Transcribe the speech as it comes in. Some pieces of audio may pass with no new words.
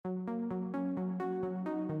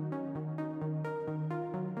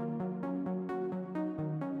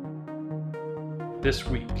This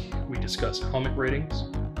week, we discuss helmet ratings,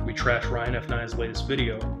 we trash Ryan F9's latest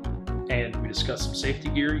video, and we discuss some safety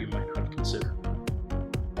gear you might not have considered.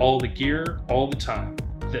 All the gear, all the time.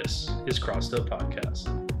 This is Crossed Up Podcast.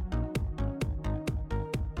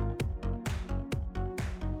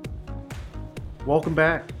 Welcome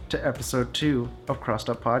back to episode 2 of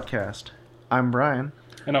Crossed Up Podcast. I'm Brian.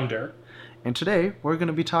 And I'm Derek. And today we're going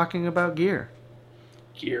to be talking about gear.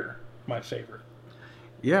 Gear, my favorite.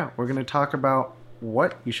 Yeah, we're going to talk about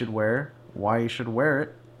what you should wear, why you should wear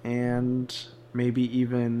it, and maybe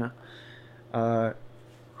even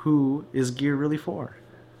who is gear really for.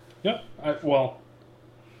 Yeah, I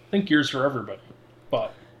think gear's for everybody,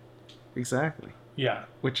 but... Exactly. Yeah.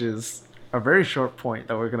 Which is a very short point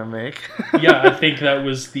that we're going to make. Yeah, I think that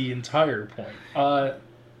was the entire point.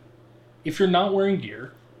 If you're not wearing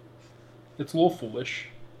gear, it's a little foolish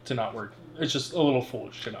to not wear... It's just a little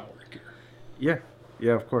foolish to not wear gear.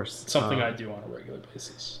 Yeah, of course. It's something I do on a regular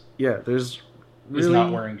basis. Yeah, there's really... Is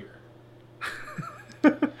not wearing gear.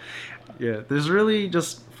 Yeah, there's really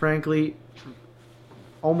just, frankly,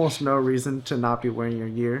 almost no reason to not be wearing your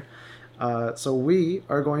gear. So we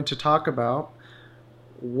are going to talk about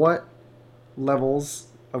what levels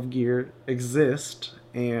of gear exist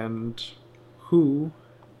and who,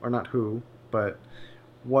 or not who, but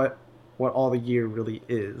what all the gear really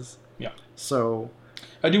is. Yeah. So...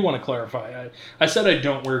 I do want to clarify. I said I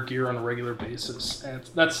don't wear gear on a regular basis, and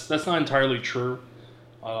that's not entirely true.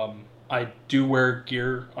 I do wear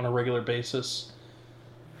gear on a regular basis,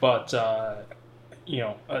 but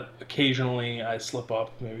occasionally I slip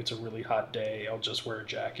up. Maybe it's a really hot day. I'll just wear a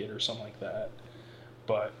jacket or something like that.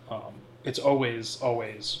 But it's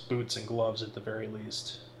always boots and gloves at the very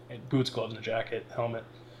least. And boots, gloves, and a jacket, helmet,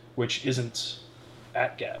 which isn't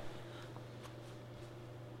at Gap.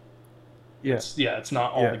 Yes. It's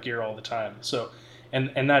not all the gear all the time. So,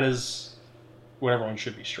 and that is what everyone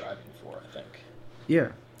should be striving for, I think.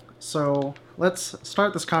 Yeah. So let's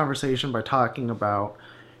start this conversation by talking about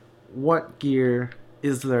what gear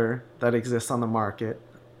is there that exists on the market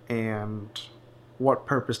and what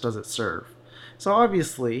purpose does it serve. So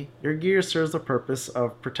obviously, your gear serves the purpose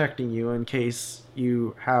of protecting you in case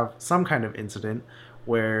you have some kind of incident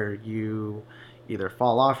where you either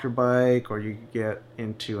fall off your bike or you get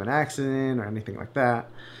into an accident or anything like that.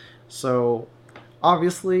 So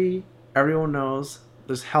obviously everyone knows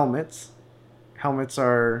there's helmets. Helmets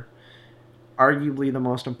are arguably the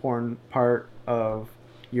most important part of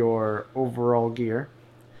your overall gear.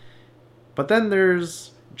 But then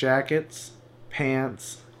there's jackets,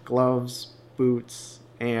 pants, gloves, boots,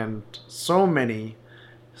 and so many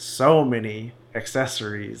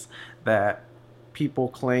accessories that people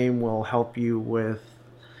claim will help you with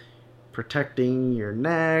protecting your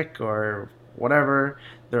neck or whatever.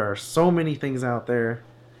 There are so many things out there,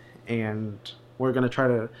 and we're going to try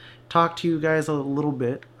to talk to you guys a little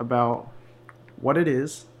bit about what it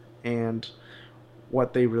is and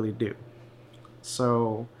what they really do.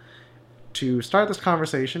 So to start this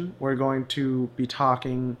conversation, we're going to be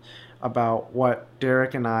talking about what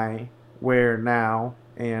Derek and I wear now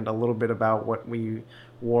and a little bit about what we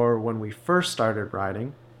wore when we first started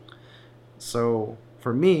riding. So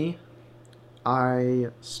for me, I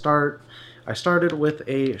started with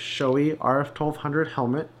a Shoei RF1200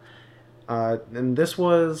 helmet, and this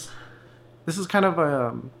is kind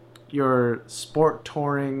of your sport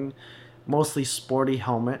touring, mostly sporty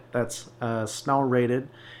helmet that's Snell rated.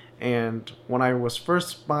 And when I was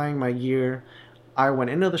first buying my gear, I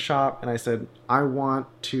went into the shop and I said, I want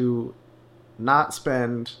to not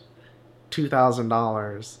spend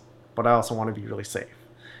 $2,000, but I also want to be really safe.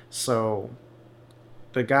 So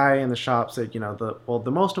the guy in the shop said,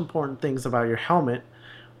 the most important things about your helmet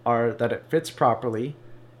are that it fits properly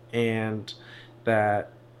and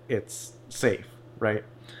that it's safe, right?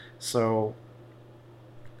 So,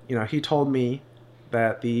 he told me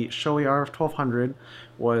that the Shoei RF1200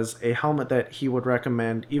 was a helmet that he would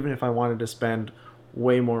recommend even if I wanted to spend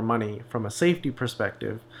way more money from a safety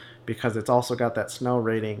perspective, because it's also got that Snell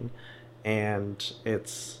rating and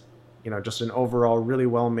it's just an overall really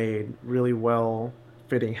well made, really well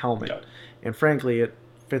fitting helmet. Yeah. And frankly, it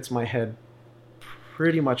fits my head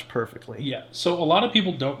pretty much perfectly. Yeah, so a lot of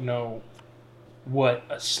people don't know what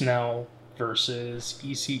a Snell versus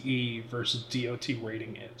ECE versus DOT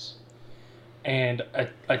rating is. And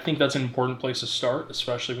I think that's an important place to start,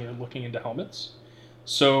 especially when you're looking into helmets.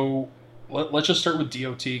 So let's just start with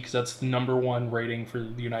DOT, because that's the number one rating for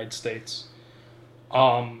the United States.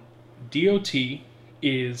 DOT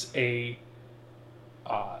is a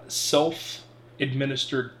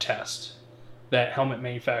self-administered test that helmet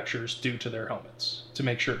manufacturers do to their helmets to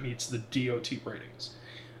make sure it meets the DOT ratings.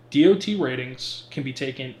 DOT ratings can be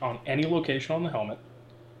taken on any location on the helmet,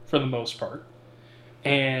 for the most part.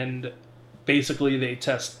 And basically they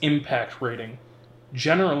test impact rating.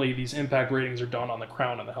 Generally, these impact ratings are done on the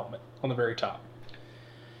crown of the helmet, on the very top.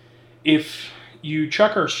 If you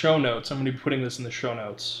check our show notes, I'm going to be putting this in the show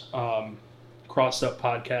notes,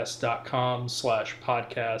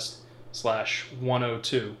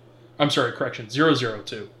 crosseduppodcast.com/podcast/102. I'm sorry, correction,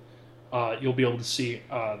 002. You'll be able to see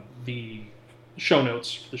the show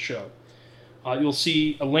notes for the show. You'll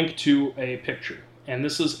see a link to a picture. And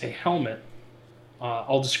this is a helmet.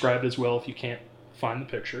 I'll describe it as well if you can't find the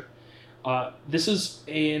picture. This is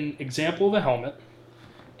an example of a helmet,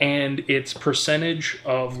 and its percentage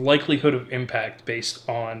of likelihood of impact based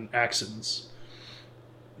on accidents.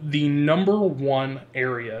 The number one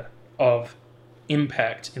area of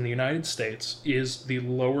impact in the United States is the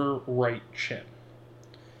lower right chin.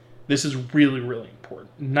 This is really, really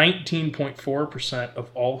important. 19.4% of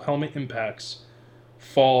all helmet impacts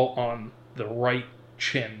fall on the right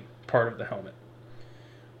chin part of the helmet.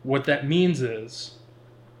 What that means is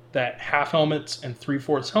that half helmets and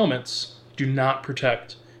 3/4 helmets do not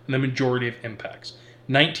protect the majority of impacts.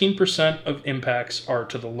 19% of impacts are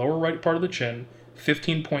to the lower right part of the chin,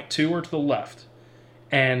 15.2 are to the left,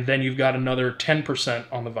 and then you've got another 10%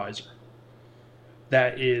 on the visor.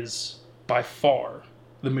 That is by far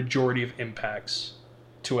the majority of impacts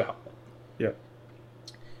to a helmet. Yep.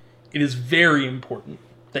 It is very important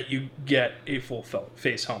that you get a full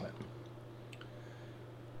face helmet.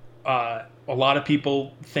 A lot of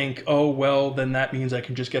people think, oh, well, then that means I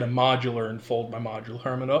can just get a modular and fold my modular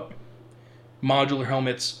helmet up. Modular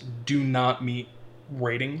helmets do not meet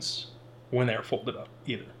ratings when they're folded up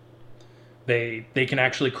either. They can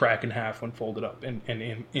actually crack in half when folded up and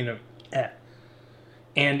in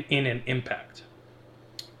an impact.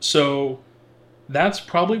 So that's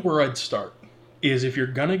probably where I'd start, is if you're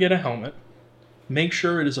going to get a helmet, make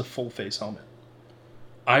sure it is a full face helmet.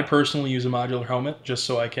 I personally use a modular helmet just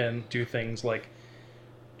so I can do things like,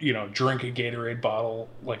 drink a Gatorade bottle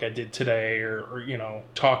like I did today, or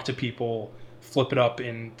talk to people, flip it up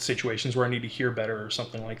in situations where I need to hear better or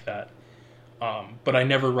something like that. But I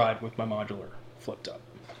never ride with my modular flipped up.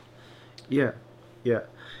 Yeah.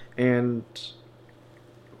 And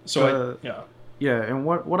so Yeah, and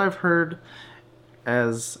what I've heard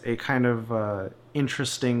as a kind of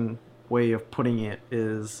interesting way of putting it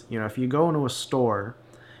is, if you go into a store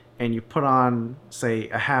and you put on, say,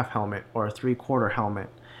 a half helmet or a 3/4 helmet,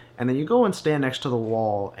 and then you go and stand next to the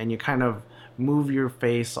wall and you kind of move your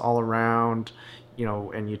face all around,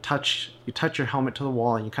 and you touch your helmet to the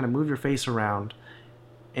wall and you kind of move your face around,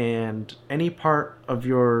 and any part of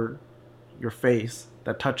your face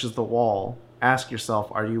that touches the wall, ask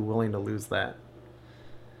yourself, are you willing to lose that?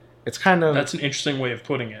 It's kind of... That's an interesting way of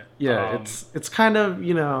putting it. Yeah, it's kind of,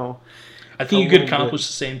 I think you could accomplish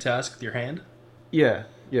the same task with your hand. Yeah.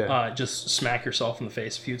 Just smack yourself in the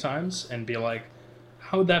face a few times and be like,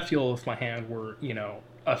 how would that feel if my hand were,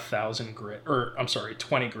 1,000 grit, or I'm sorry,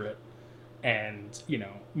 20 grit, and,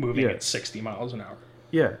 moving at 60 miles an hour.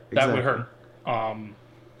 Yeah, exactly. That would hurt.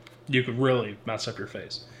 You could really mess up your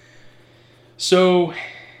face. So,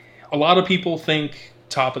 a lot of people think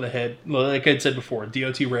top of the head, like I said before,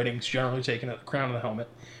 DOT ratings generally taken at the crown of the helmet.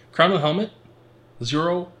 Crown of the helmet,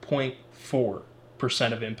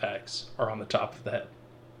 0.4% of impacts are on the top of the head.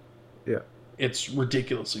 Yeah. It's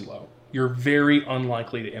ridiculously low. You're very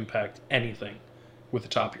unlikely to impact anything with the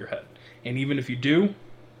top of your head. And even if you do,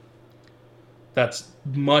 that's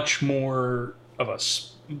much more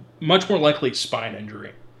likely spine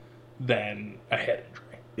injury than a head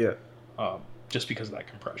injury. Yeah. Just because of that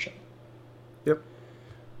compression. Yep.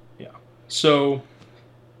 Yeah. So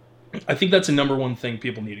I think that's the number one thing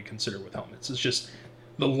people need to consider with helmets. It's just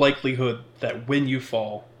the likelihood that when you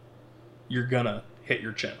fall, you're gonna hit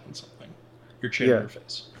your chin on something. Your chin or your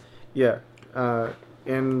face. Yeah.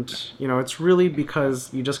 And, it's really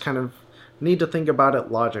because you just kind of need to think about it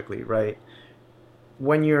logically, right?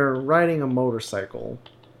 When you're riding a motorcycle,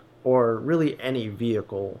 or really any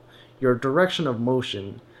vehicle, your direction of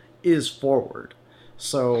motion is forward.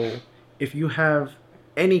 So if you have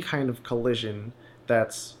any kind of collision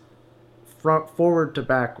that's forward to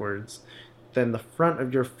backwards, then the front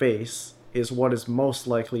of your face is what is most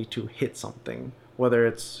likely to hit something, whether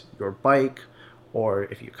it's your bike, or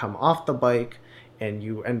if you come off the bike and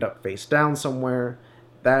you end up face down somewhere,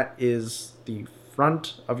 that is the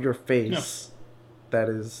front of your face that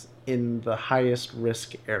is in the highest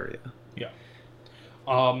risk area. Yeah.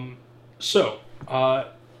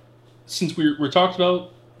 Since we're talked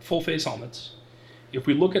about full face helmets, if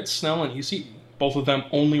we look at Snell and ECE, both of them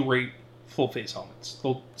only rate full face helmets.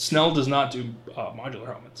 Snell does not do modular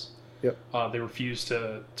helmets. Yep. They refuse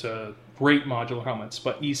to rate modular helmets,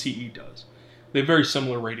 but ECE does. They have very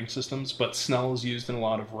similar rating systems, but Snell is used in a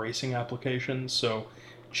lot of racing applications, so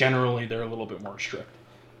generally they're a little bit more strict.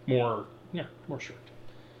 More strict.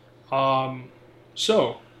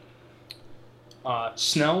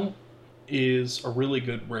 Snell is a really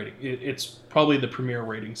good rating. It's probably the premier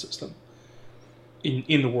rating system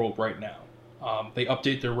in the world right now. They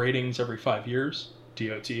update their ratings every 5 years.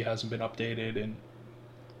 DOT hasn't been updated in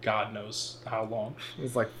God knows how long.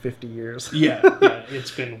 It's like 50 years. yeah,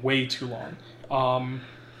 it's been way too long.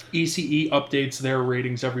 ECE updates their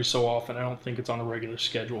ratings every so often. I don't think it's on a regular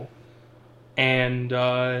schedule. And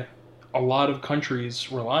a lot of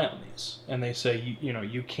countries rely on these. And they say,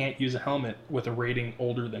 you can't use a helmet with a rating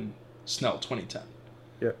older than Snell 2010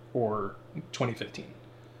 or 2015.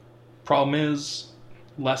 Problem is,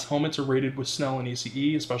 less helmets are rated with Snell and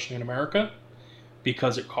ECE, especially in America,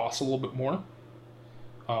 because it costs a little bit more.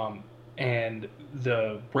 And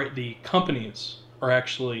the companies are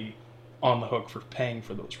actually on the hook for paying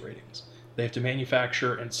for those ratings. They have to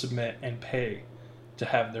manufacture and submit and pay to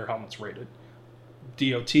have their helmets rated.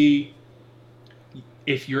 DOT,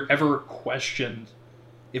 if you're ever questioned,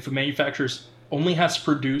 if a manufacturer only has to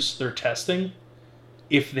produce their testing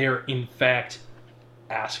if they're in fact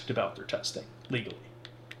asked about their testing legally.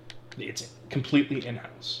 It's completely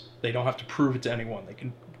in-house. They don't have to prove it to anyone. They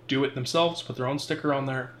can do it themselves, put their own sticker on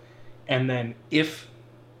there, and then if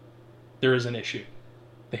there is an issue,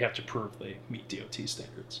 they have to prove they meet DOT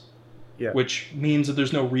standards. Yeah. Which means that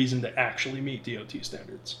there's no reason to actually meet DOT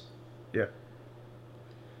standards. Yeah.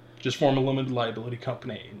 Just form a limited liability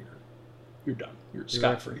company and you're done. You're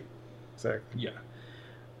scot-free. Exactly. Yeah.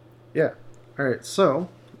 Yeah. All right. So,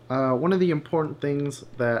 one of the important things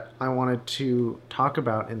that I wanted to talk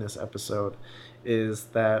about in this episode is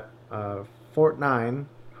that Fort9,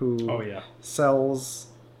 who sells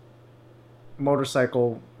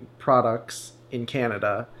motorcycle products in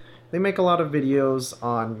Canada, they make a lot of videos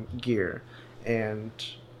on gear. And,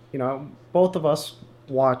 both of us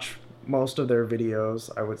watch most of their videos,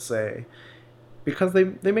 I would say, because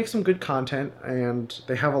they make some good content and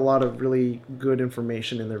they have a lot of really good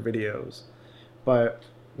information in their videos. But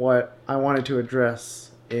what I wanted to address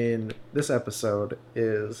in this episode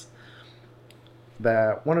is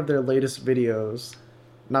that one of their latest videos,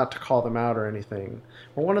 not to call them out or anything,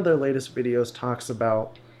 but one of their latest videos talks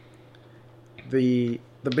about the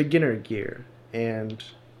beginner gear, and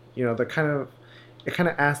it kind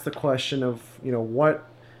of asks the question of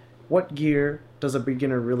what gear does a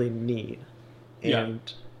beginner really need? And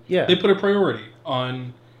yeah, they put a priority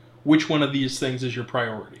on which one of these things is your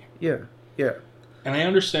priority. Yeah. And I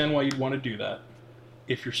understand why you'd want to do that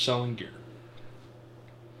if you're selling gear.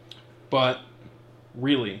 But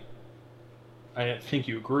really, I think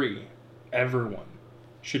you agree, everyone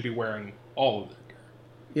should be wearing all of their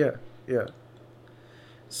gear. Yeah.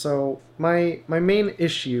 So my main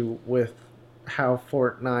issue with how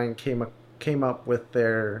Fort9 came up with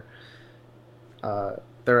their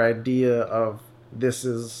idea of this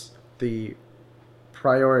is the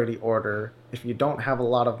priority order if you don't have a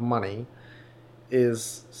lot of money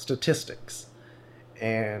is statistics.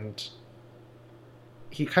 And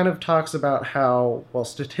he kind of talks about how, well,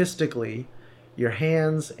 statistically, your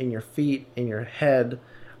hands and your feet and your head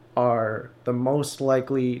are the most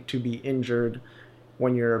likely to be injured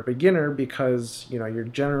when you're a beginner because, you're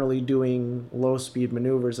generally doing low-speed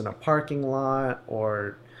maneuvers in a parking lot,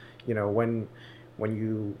 or, when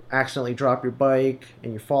you accidentally drop your bike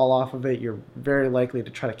and you fall off of it, you're very likely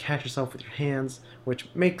to try to catch yourself with your hands, which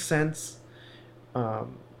makes sense.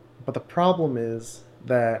 But the problem is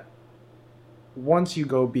that once you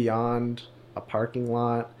go beyond a parking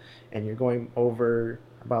lot and you're going over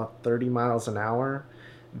about 30 miles an hour,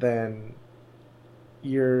 then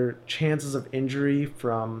your chances of injury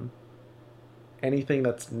from anything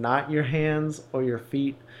that's not your hands or your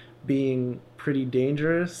feet being pretty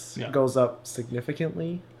dangerous goes up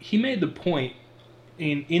significantly. He made the point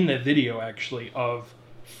in the video, actually, of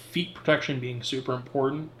feet protection being super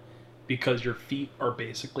important because your feet are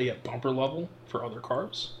basically at bumper level for other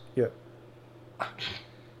cars. Yeah.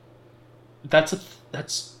 That's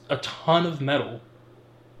a ton of metal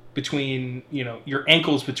between, your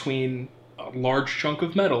ankles between a large chunk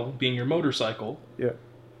of metal being your motorcycle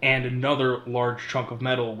and another large chunk of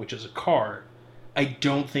metal, which is a car. I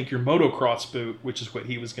don't think your motocross boot, which is what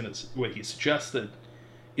he suggested,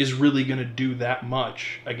 is really gonna do that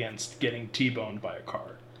much against getting T-boned by a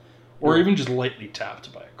car, or even just lightly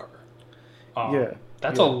tapped by a car.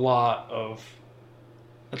 That's a lot of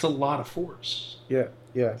That's a lot of force. Yeah,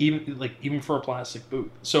 yeah, Even for a plastic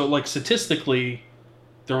boot. So like statistically,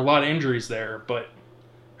 there are a lot of injuries there, but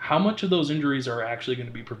how much of those injuries are actually going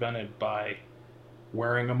to be prevented by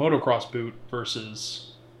wearing a motocross boot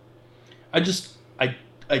versus I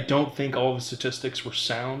don't think all of the statistics were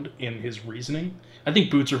sound in his reasoning. I think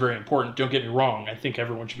boots are very important, don't get me wrong. I think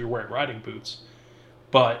everyone should be wearing riding boots.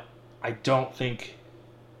 But I don't think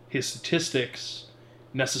his statistics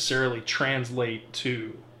necessarily translate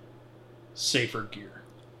to safer gear.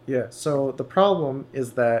 yeah. So the problem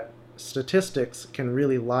is that statistics can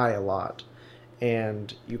really lie a lot,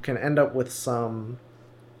 and you can end up with some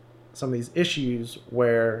of these issues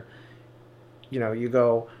where you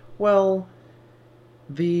go, well,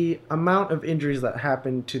 the amount of injuries that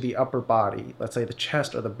happen to the upper body, let's say the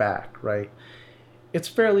chest or the back, right? It's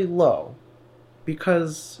fairly low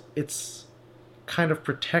because it's kind of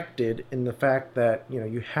protected in the fact that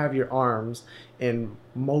you have your arms, and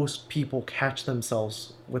most people catch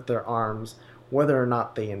themselves with their arms whether or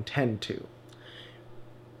not they intend to.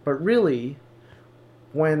 But really,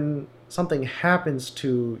 when something happens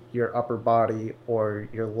to your upper body or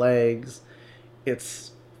your legs,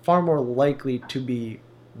 it's far more likely to be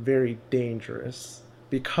very dangerous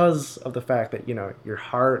because of the fact that your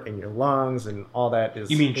heart and your lungs and all that is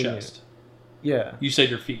You mean in chest? Yeah. You said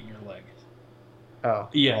your feet and your leg. Oh.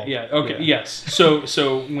 Yeah, well, yeah. Okay, yeah. yes.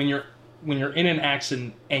 So when you're in an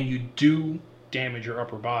accident and you do damage your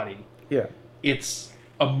upper body, Yeah. it's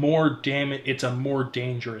a more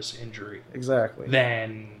dangerous injury Exactly.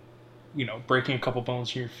 than breaking a couple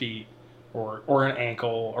bones in your feet or an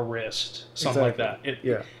ankle, a wrist, something like that.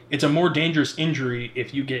 It's a more dangerous injury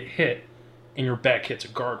if you get hit and your back hits a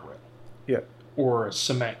guardrail. Yeah. Or a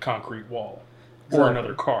cement concrete wall. Exactly. Or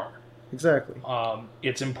another car. Exactly.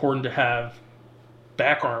 It's important to have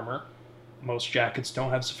back armor. Most jackets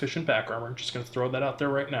don't have sufficient back armor. I'm just going to throw that out there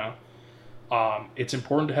right now. It's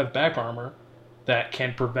important to have back armor that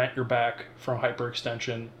can prevent your back from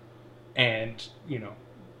hyperextension and,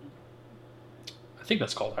 I think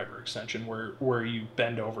that's called hyperextension, where you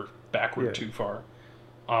bend over backward too far.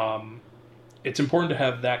 It's important to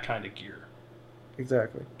have that kind of gear.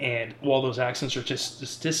 Exactly. And while those accidents are just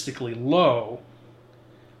statistically low,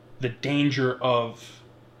 the danger of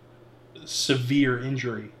severe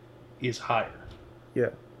injury is higher. Yeah.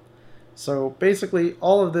 So basically,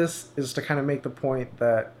 all of this is to kind of make the point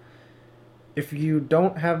that if you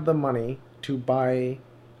don't have the money to buy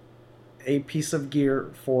a piece of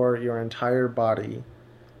gear for your entire body,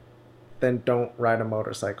 then don't ride a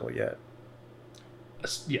motorcycle yet.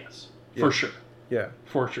 Yes, Yeah. for sure. Yeah.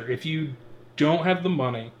 For sure. If you don't have the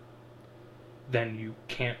money, then you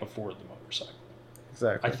can't afford the motorcycle.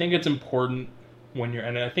 Exactly. I think it's important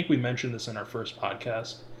and I think we mentioned this in our first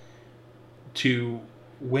podcast,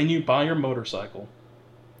 when you buy your motorcycle,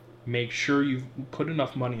 make sure you put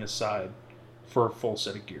enough money aside for a full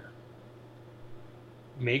set of gear.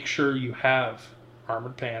 Make sure you have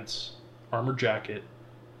armored pants, armored jacket,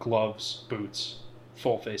 gloves, boots,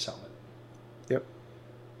 full face helmet. Yep.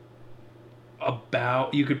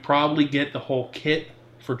 You could probably get the whole kit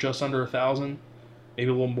for just under $1,000, maybe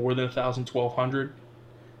a little more than $1,000, $1,200,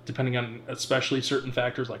 depending on especially certain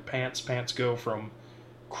factors like pants. Pants go from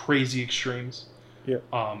crazy extremes. Yep.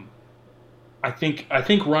 I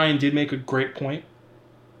think Ryan did make a great point.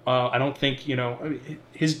 I don't think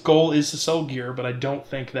his goal is to sell gear, but I don't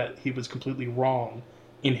think that he was completely wrong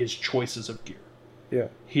in his choices of gear. Yeah.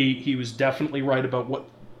 He was definitely right about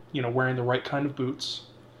wearing the right kind of boots.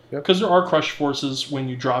 Yep. Because there are crush forces when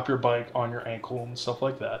you drop your bike on your ankle and stuff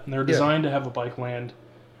like that, and they're designed to have a bike land.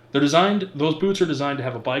 Those boots are designed to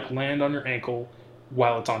have a bike land on your ankle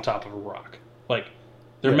while it's on top of a rock. Like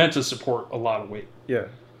they're meant to support a lot of weight. Yeah.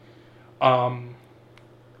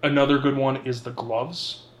 Another good one is the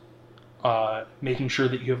gloves. Making sure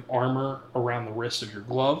that you have armor around the wrist of your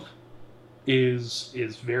glove is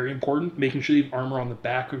very important. Making sure you have armor on the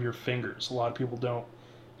back of your fingers. A lot of people don't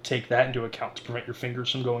take that into account to prevent your fingers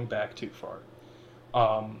from going back too far.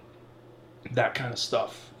 That kind of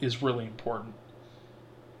stuff is really important.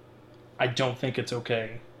 I don't think it's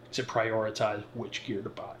okay to prioritize which gear to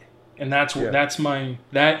buy. And that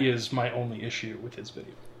is my only issue with his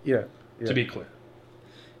video. Yeah. To be clear.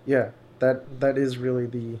 Yeah, that is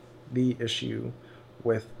really the issue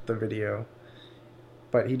with the video.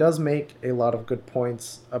 But he does make a lot of good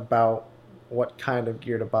points about what kind of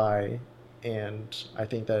gear to buy, and I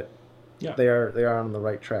think that they are on the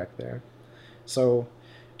right track there. So,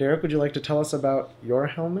 Derek, would you like to tell us about your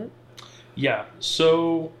helmet? Yeah,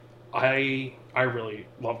 so I really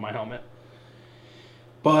love my helmet.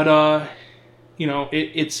 But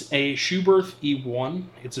It's a Schuberth E1.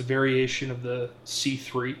 It's a variation of the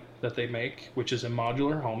C3 that they make, which is a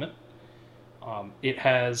modular helmet. It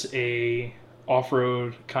has a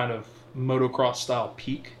off-road kind of motocross style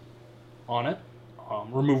peak on it,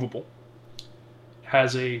 removable.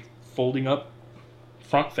 Has a folding up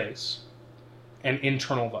front face and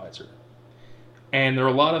internal visor. And there are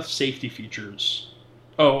a lot of safety features.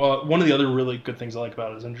 One of the other really good things I like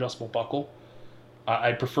about it is an adjustable buckle.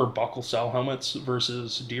 I prefer buckle style helmets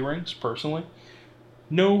versus D-rings personally.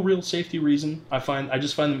 No real safety reason. I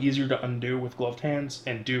just find them easier to undo with gloved hands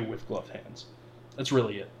and do with gloved hands. That's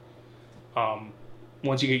really it.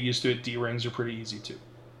 Once you get used to it, D-rings are pretty easy too.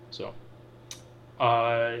 So,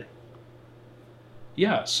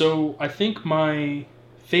 yeah. So I think my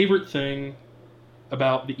favorite thing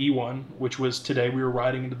about the E1, which was today, we were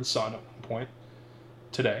riding into the sun at one point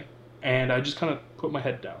today, and I just kind of put my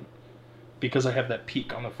head down because I have that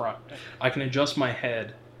peak on the front. I can adjust my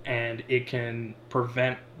head, and it can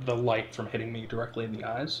prevent the light from hitting me directly in the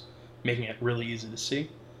eyes, making it really easy to see.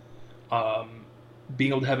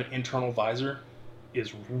 Being able to have an internal visor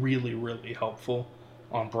is really, really helpful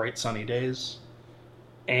on bright sunny days.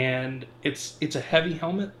 And it's a heavy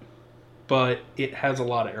helmet, but it has a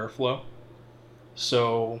lot of airflow,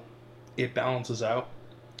 so it balances out.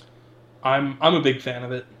 I'm a big fan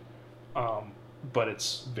of it, but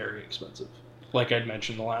it's very expensive. Like I'd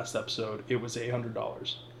mentioned in the last episode, it was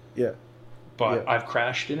 $800. Yeah. But I've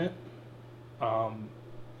crashed in it, and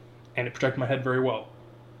it protected my head very well.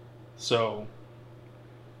 So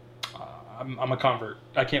I'm a convert.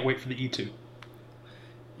 I can't wait for the E2.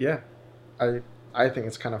 Yeah, I think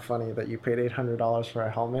it's kind of funny that you paid $800 for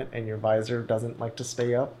a helmet and your visor doesn't like to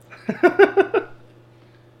stay up.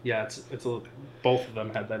 Yeah, both of them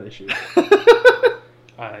had that issue.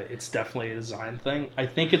 It's definitely a design thing. I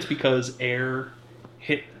think it's because air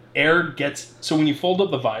gets, so when you fold up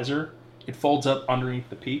the visor, it folds up underneath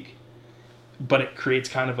the peak, but it creates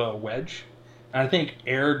kind of a wedge. And I think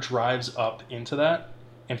air drives up into that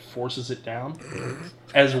and forces it down,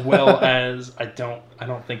 as well as I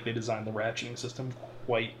don't think they designed the ratcheting system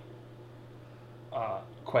quite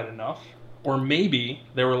enough. Or maybe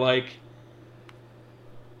they were like,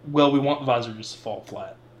 well, we want the visor just to fall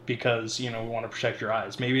flat because, we want to protect your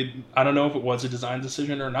eyes. Maybe, I don't know if it was a design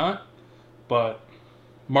decision or not, but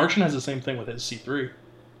Marchand has the same thing with his C3.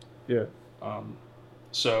 Yeah.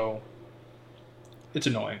 So it's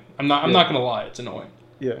annoying. I'm not going to lie, it's annoying.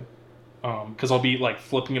 Yeah. Because I'll be like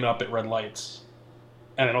flipping it up at red lights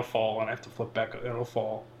and it'll fall and I have to flip back and it'll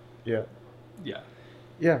fall. Yeah. Yeah.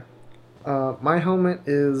 Yeah. My helmet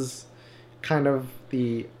is kind of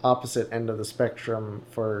the opposite end of the spectrum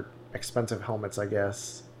for expensive helmets, I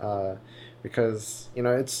guess, because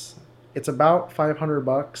it's about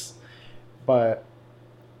 $500, but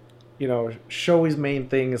Shoei's main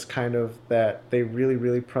thing is kind of that they really,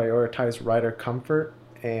 really prioritize rider comfort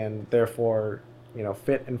and therefore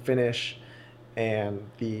fit and finish, and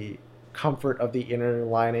the comfort of the inner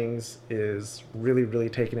linings is really, really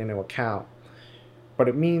taken into account. But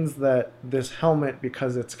it means that this helmet,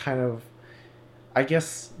 because it's kind of, I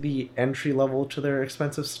guess, the entry level to their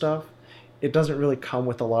expensive stuff, it doesn't really come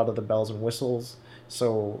with a lot of the bells and whistles.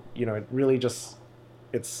 So, it really just,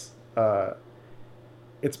 it's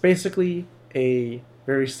basically a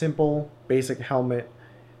very simple, basic helmet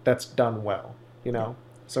that's done well,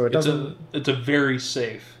 So it doesn't... It's a very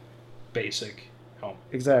safe, basic helmet.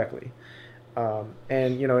 Exactly. And,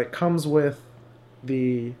 it comes with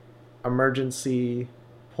the emergency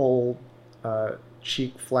pull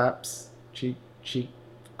cheek flaps, cheek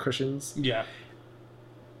cushions. Yeah.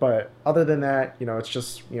 But other than that, it's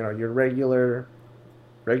just, your regular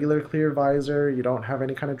clear visor. You don't have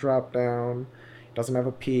any kind of drop down. It doesn't have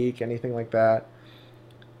a peak, anything like that.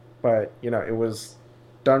 But, it was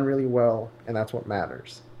done really well, and that's what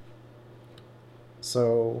matters.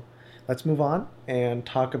 So let's move on and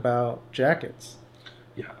talk about jackets.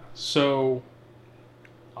 Yeah. So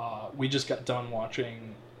we just got done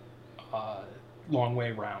watching Long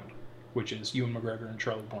Way Round, which is Ewan McGregor and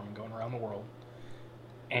Charlie Borman going around the world.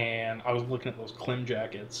 And I was looking at those Klim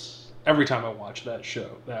jackets. Every time I watch that show,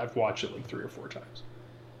 I've watched it like 3 or 4 times,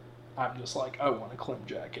 I'm just like, I want a Klim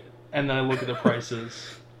jacket. And then I look at the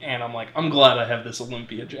prices, and I'm like, I'm glad I have this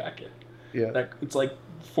Olympia jacket. Yeah. It's like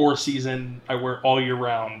 4-season. I wear it all year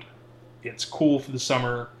round. It's cool for the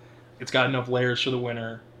summer. It's got enough layers for the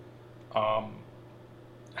winter. I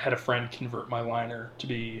had a friend convert my liner to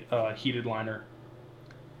be a heated liner,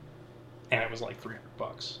 and it was like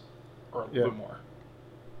 $300 or a little bit more.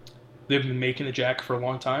 They've been making the jacket for a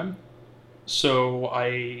long time, so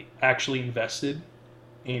I actually invested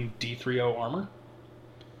in D3O armor,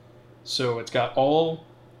 So it's got all,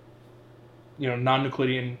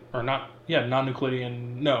 non-Euclidean, or not, yeah,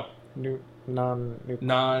 non-Euclidean, no.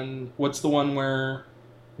 What's the one where?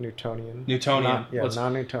 Newtonian. Newtonian.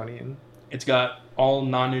 Non-Newtonian. It's got all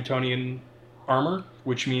non-Newtonian armor,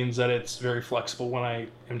 which means that it's very flexible when I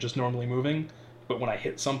am just normally moving, but when I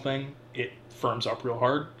hit something, it firms up real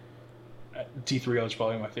hard. T3O is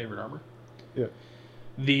probably my favorite armor. Yeah.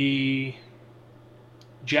 The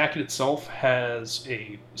jacket itself has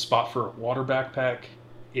a spot for a water backpack.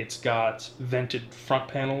 It's got vented front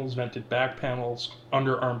panels, vented back panels,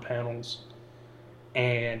 underarm panels,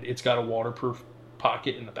 and it's got a waterproof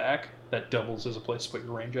pocket in the back that doubles as a place to put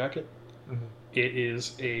your rain jacket. Mm-hmm. It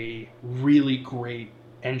is a really great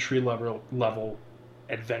entry level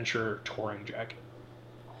adventure touring jacket.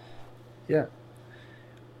 Yeah.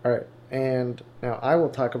 All right. And now I will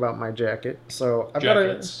talk about my jacket. So I've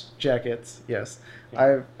Jackets. got jackets. Yes,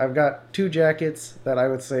 Yeah. I've got 2 jackets that I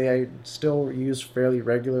would say I still use fairly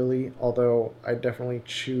regularly. Although I definitely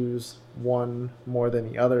choose one more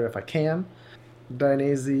than the other if I can.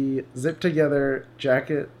 Dainese zip together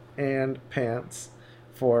jacket and pants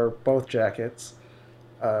for both jackets,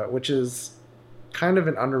 which is kind of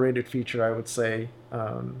an underrated feature, I would say.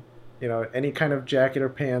 Any kind of jacket or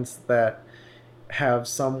pants that have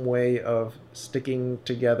some way of sticking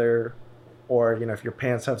together, or if your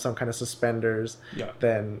pants have some kind of suspenders, Yeah.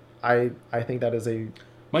 then I think that is a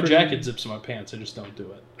My pretty- jacket zips in my pants. I just don't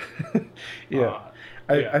do it. yeah.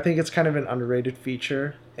 Yeah. I think it's kind of an underrated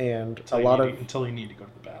feature, and Until you need to go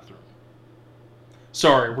to the bathroom.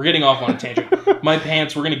 Sorry, we're getting off on a tangent. My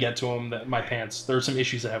pants, we're going to get to them. My pants, there are some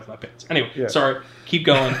issues I have with my pants. Anyway, Yeah. Sorry. Keep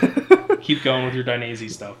going. Keep going with your Dainese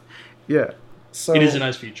stuff. Yeah. So It is a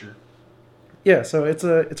nice feature. yeah, so it's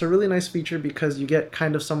a really nice feature because you get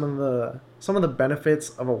kind of some of the benefits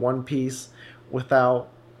of a one piece without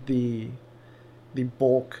the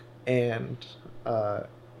bulk and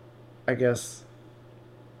I guess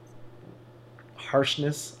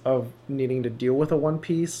harshness of needing to deal with a one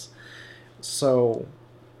piece. So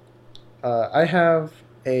I have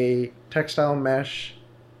a textile mesh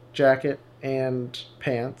jacket and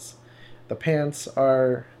pants. The pants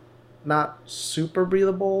are not super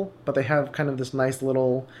breathable, but they have kind of this nice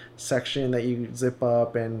little section that you zip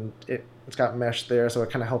up, and it's got mesh there, so it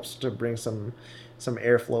kind of helps to bring some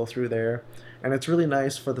airflow through there. And it's really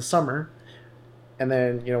nice for the summer. And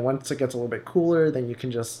then, once it gets a little bit cooler, then you can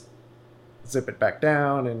just zip it back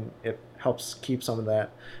down, and it helps keep some of that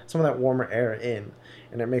warmer air in,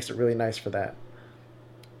 and it makes it really nice for that.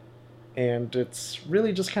 And it's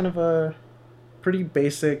really just kind of a pretty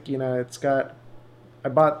basic, I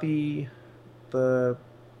bought the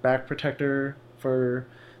back protector for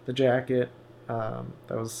the jacket. That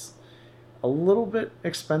was a little bit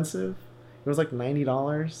expensive. It was like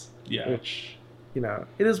 $90. Yeah. Which,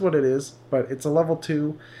 it is what it is, but it's a level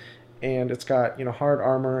 2, and it's got, hard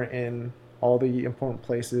armor in all the important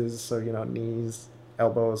places. So, knees,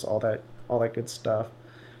 elbows, all that good stuff.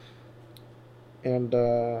 And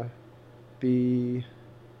the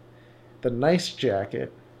nice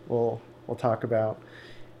jacket we'll talk about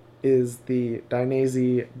is the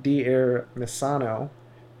Dainese D-Air Misano,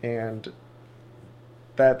 and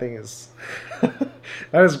that thing is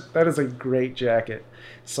that is a great jacket.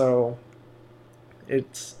 So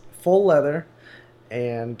it's full leather,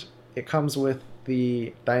 and it comes with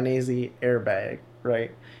the Dainese airbag,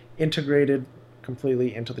 right, integrated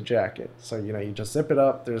completely into the jacket. So you just zip it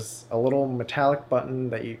up. There's a little metallic button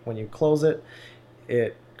that when you close it,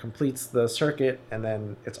 it completes the circuit, and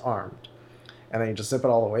then it's armed. And then you just zip it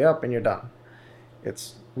all the way up, and you're done.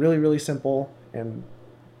 It's really, really simple and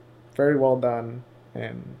very well done,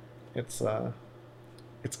 and it's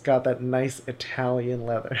got that nice Italian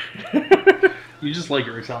leather. You just like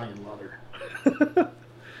your Italian leather.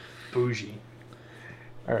 Bougie.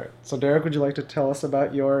 All right. So Derek, would you like to tell us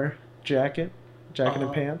about your jacket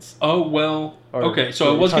and pants? Oh, well, okay.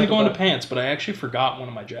 So I was going to go into pants, but I actually forgot one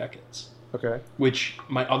of my jackets. Okay. Which,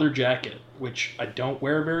 my other jacket, which I don't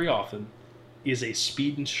wear very often, is a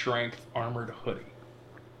Speed and Strength armored hoodie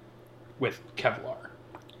with Kevlar.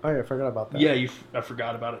 Oh yeah, I forgot about that. Yeah, I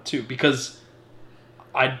forgot about it too, because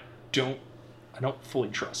I don't fully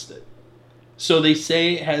trust it. So they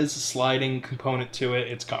say it has a sliding component to it.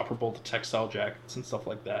 It's comparable to textile jackets and stuff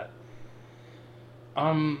like that.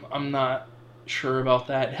 I'm not sure about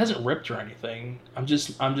that. It hasn't ripped or anything. I'm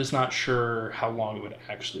just not sure how long it would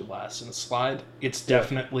actually last in a slide. It's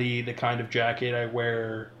definitely the kind of jacket I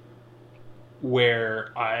wear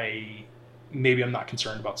where maybe I'm not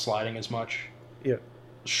concerned about sliding as much. Yeah.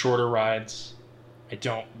 Shorter rides, I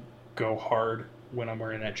don't go hard when I'm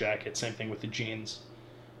wearing that jacket. Same thing with the jeans.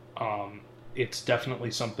 It's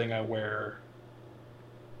definitely something I wear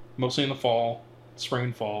mostly in the fall, spring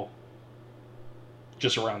and fall,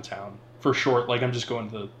 just around town. For short, like I'm just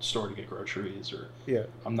going to the store to get groceries, or Yeah.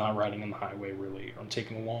 I'm not riding on the highway really, or I'm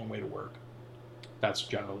taking a long way to work. That's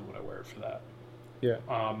generally what I wear for that. Yeah.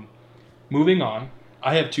 Moving on,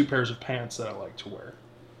 I have 2 pairs of pants that I like to wear.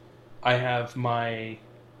 I have my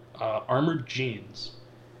armored jeans.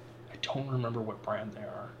 I don't remember what brand they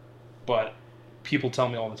are, but people tell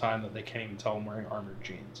me all the time that they can't even tell I'm wearing armored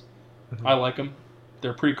jeans. Mhm. I like them.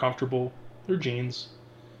 They're pretty comfortable. They're jeans.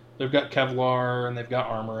 They've got Kevlar and they've got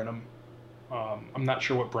armor in them. I'm not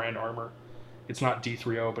sure what brand armor. It's not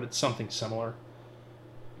D3O, but it's something similar.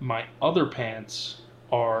 My other pants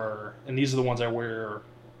are, and these are the ones I wear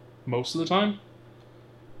most of the time.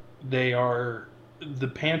 They are the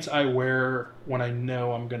pants I wear when I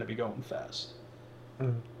know I'm going to be going fast,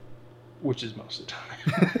 which is most of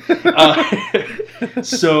the time.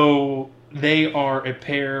 So they are a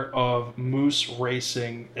pair of Moose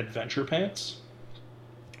Racing adventure pants,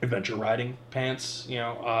 adventure riding pants.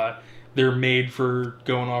 They're made for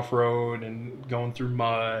going off road and going through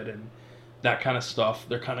mud and that kind of stuff.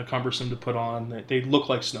 They're kind of cumbersome to put on. They look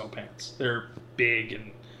like snow pants. They're big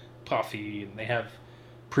and puffy, and they have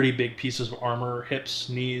pretty big pieces of armor, hips,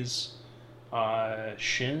 knees,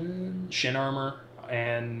 shin armor,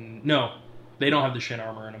 and no, they don't have the shin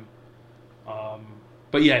armor in them.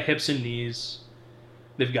 But yeah, hips and knees.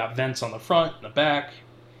 They've got vents on the front and the back.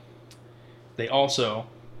 They also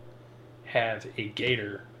have a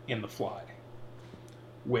gaiter in the fly,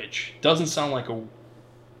 which doesn't sound like a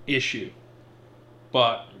issue,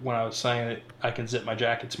 but when I was saying that I can zip my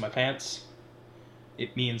jacket to my pants,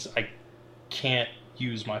 it means I can't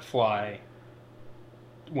use my fly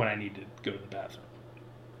when I need to go to the bathroom.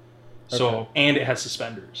 So, and it has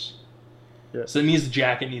suspenders. Yeah. So that means the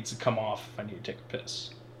jacket needs to come off if I need to take a piss.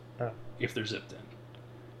 Oh. If they're zipped in.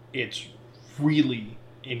 It's really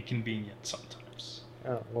inconvenient sometimes.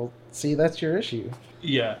 Oh, well, see, that's your issue.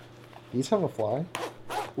 Yeah. These have a fly.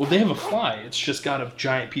 Well, they have a fly. It's just got a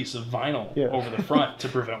giant piece of vinyl over the front to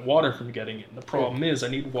prevent water from getting in. The problem is I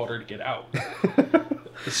need water to get out.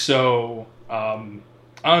 So, I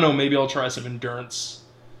don't know, maybe I'll try some endurance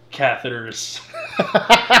catheters.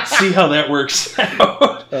 See how that works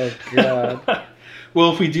out. Oh, God.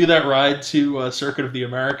 Well, if we do that ride to Circuit of the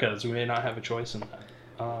Americas, we may not have a choice in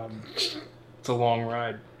that. It's a long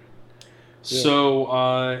ride. Yeah.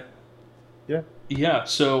 So, yeah,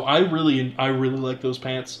 so I really like those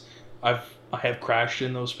pants. I have crashed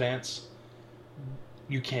in those pants.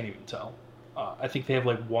 You can't even tell. I think they have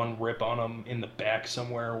like one rip on them in the back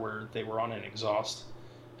somewhere where they were on an exhaust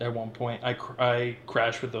at one point. I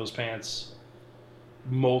crashed with those pants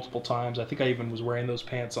multiple times. I think I even was wearing those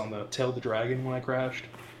pants on the Tail of the Dragon when I crashed.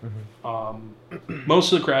 Mm-hmm.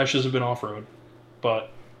 Most of the crashes have been off-road,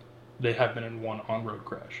 but they have been in one on-road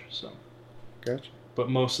crash. So, gotcha. But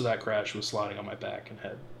most of that crash was sliding on my back and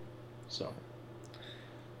head. So,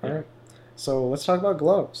 yeah. All right. So let's talk about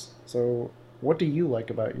gloves. So what do you like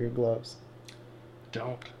about your gloves?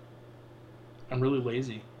 Don't. I'm really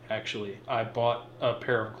lazy, actually. I bought a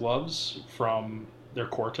pair of gloves from their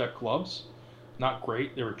Cortec gloves. Not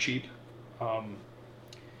great. They were cheap.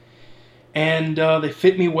 And they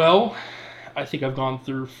fit me well. I think I've gone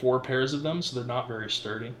through 4 pairs of them, so they're not very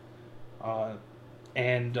sturdy.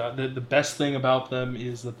 And the best thing about them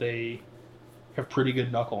is that they have pretty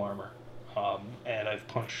good knuckle armor. And I've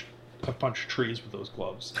punched trees with those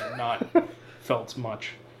gloves and not felt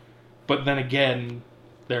much. But then again,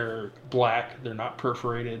 they're black. They're not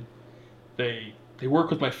perforated. They work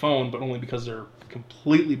with my phone, but only because they're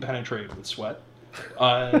completely penetrated with sweat.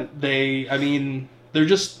 They're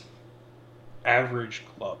just average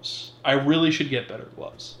gloves. I really should get better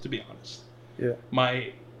gloves, to be honest. Yeah.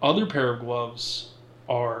 My other pair of gloves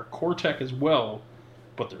are Cortec as well,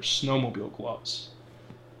 but they're snowmobile gloves.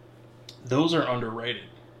 Those are underrated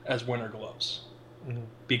as winter gloves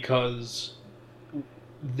because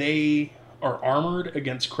they are armored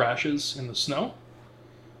against crashes in the snow,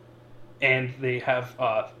 and they have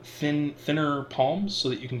thinner palms so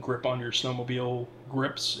that you can grip on your snowmobile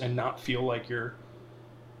grips and not feel like you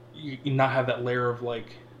not have that layer of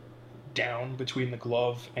like down between the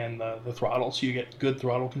glove and the throttle, so you get good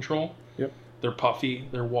throttle control. Yep. They're puffy,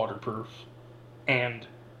 they're waterproof, and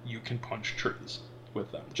you can punch trees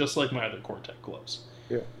with them, just like my other Cortec gloves.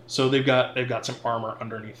 Yeah. So they've got some armor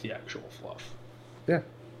underneath the actual fluff. Yeah.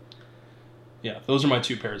 Yeah, those are my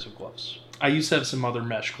 2 pairs of gloves. I used to have some other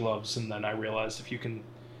mesh gloves, and then I realized if you can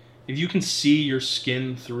see your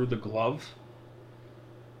skin through the glove,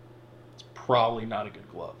 it's probably not a good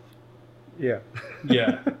glove. Yeah.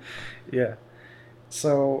 Yeah. Yeah.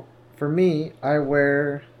 So for me, I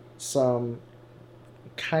wear some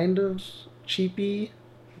kind of cheapy.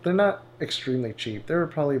 They're not extremely cheap. They're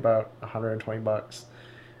probably about $120.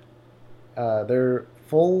 They're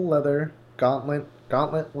full leather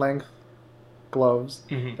gauntlet length gloves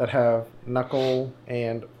Mm-hmm. that have knuckle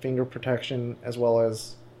and finger protection as well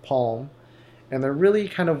as palm, and they're really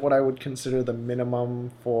kind of what I would consider the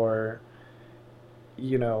minimum for,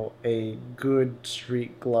 a good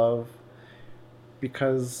street glove,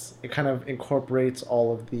 because it kind of incorporates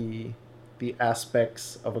all of the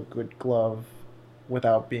aspects of a good glove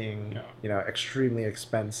without being, extremely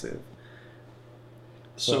expensive.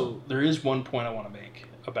 So there is one point I want to make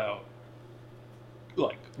about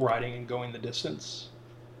like riding and going the distance.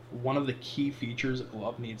 One of the key features a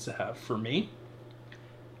glove needs to have for me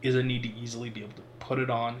is I need to easily be able to put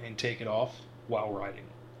it on and take it off while riding,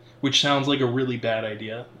 which sounds like a really bad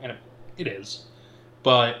idea, and it is.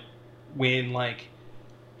 But when like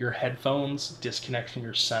your headphones disconnect from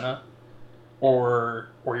your Sena, or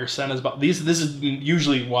your Sena is about this is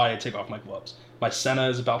usually why I take off my gloves. My Sena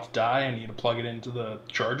is about to die. I need to plug it into the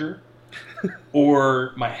charger,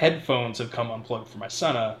 or my headphones have come unplugged for my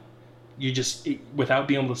Sena. Without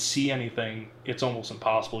being able to see anything, it's almost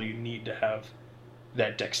impossible. You need to have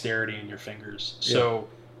that dexterity in your fingers. Yeah. So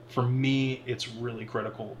for me, it's really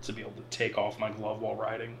critical to be able to take off my glove while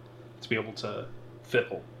riding, to be able to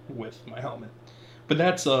fiddle with my helmet. But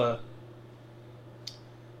that's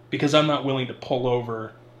because I'm not willing to pull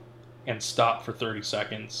over and stop for 30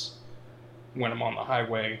 seconds when I'm on the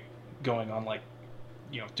highway going on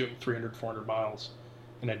doing 300, 400 miles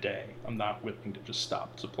in a day. I'm not willing to just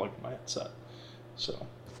stop to plug in my headset. So,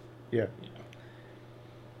 yeah.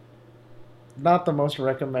 Not the most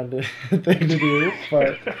recommended thing to do,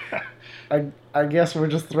 but I guess we're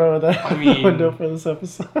just throwing that out the window for this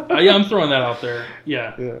episode. Yeah, I'm throwing that out there.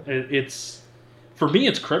 Yeah. It's for me,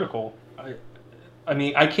 it's critical. I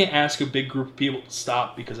mean, I can't ask a big group of people to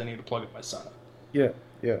stop because I need to plug in my Sena. Yeah.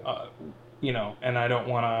 And I don't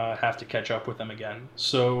want to have to catch up with them again.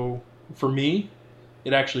 So for me,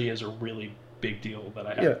 it actually is a really big deal that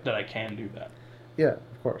I can do that. Yeah,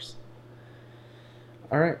 of course.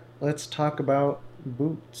 All right, let's talk about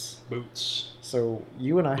boots. Boots. So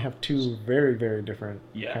you and I have two very, very different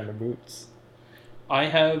kind of boots. I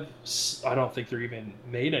don't think they're even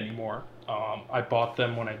made anymore. I bought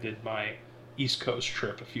them when I did my East Coast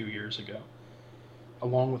trip a few years ago,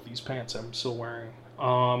 along with these pants I'm still wearing.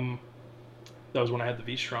 That was when I had the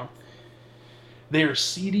V-Strom. They are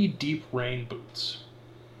CD Deep Rain boots.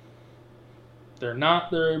 They're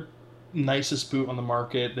not their nicest boot on the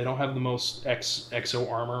market. They don't have the most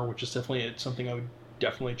exo armor, which is definitely something I would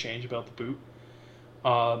definitely change about the boot.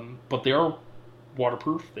 But they are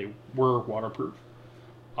waterproof. They were waterproof.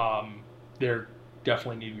 They're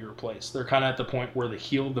definitely need to be replaced. They're kind of at the point where the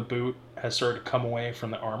heel of the boot has started to come away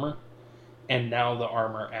from the armor, and now the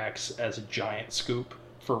armor acts as a giant scoop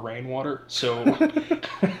for rainwater. So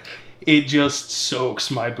it just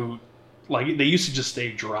soaks my boot. Like, they used to just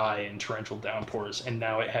stay dry in torrential downpours, and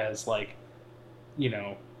now it has,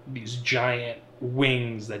 these giant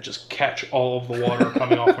wings that just catch all of the water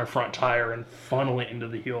coming off my front tire and funnel it into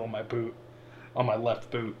the heel of my boot, on my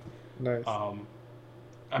left boot. Nice.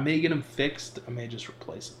 I may get them fixed. I may just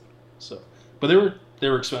replace them. So, but they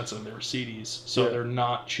were expensive. They were CDs, so they're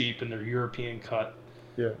not cheap, and they're European cut.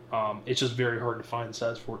 Yeah. It's just very hard to find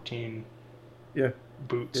size 14.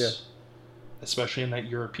 Boots. Yeah. Especially in that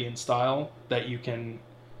European style that you can.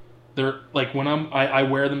 They're like when I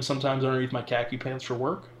wear them sometimes underneath my khaki pants for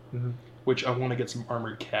work, which I want to get some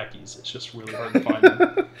armored khakis. It's just really hard to find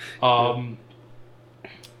them.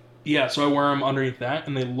 So I wear them underneath that,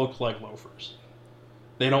 and they look like loafers.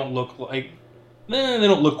 They don't look like. They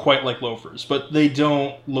don't look quite like loafers, but they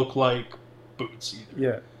don't look like boots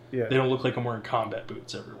either. Yeah. They don't look like I'm wearing combat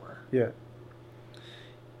boots everywhere.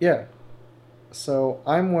 Yeah. So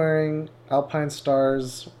I'm wearing Alpine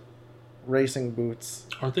Stars racing boots.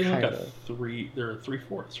 Aren't they like they're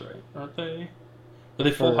 3/4, right? Aren't they? Are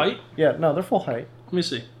they full height? Yeah, no, they're full height. Let me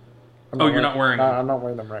see. You're not wearing them? I'm not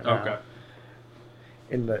wearing them right now. Okay.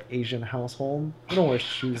 In the Asian household. We don't wear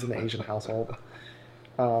shoes in the Asian household.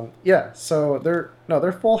 So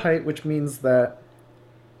they're full height, which means that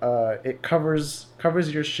it covers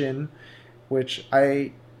your shin, which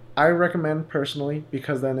I recommend personally,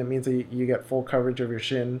 because then it means that you get full coverage of your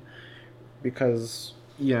shin, because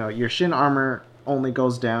your shin armor only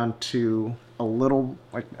goes down to a little,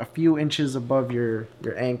 like a few inches above your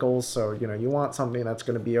ankles, so you want something that's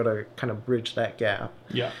going to be able to kind of bridge that gap.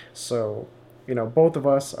 Yeah. So both of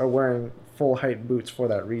us are wearing full height boots for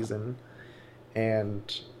that reason,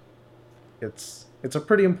 and it's a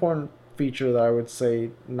pretty important feature that I would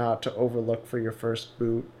say not to overlook for your first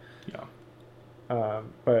boot. Yeah.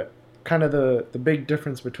 But kind of the big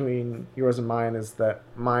difference between yours and mine is that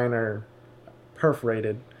mine are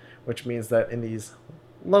perforated, which means that in these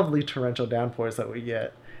lovely torrential downpours that we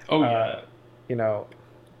get, Oh yeah. you know,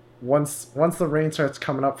 once the rain starts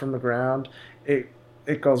coming up from the ground, it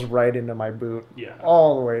goes right into my boot, Yeah.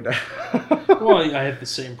 all the way down. Well, I have the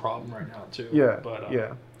same problem right now too. Yeah, But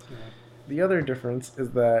yeah. The other difference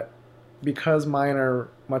is that because mine are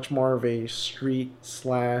much more of a street /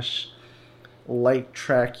 light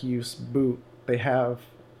track use boot, they have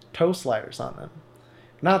toe sliders on them.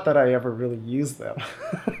 Not that I ever really use them,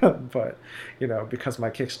 but because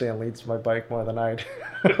my kickstand leads my bike more than I do.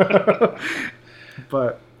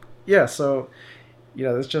 But yeah, so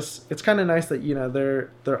it's kind of nice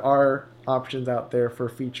that there are options out there for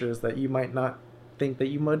features that you might not think that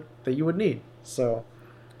you would need. So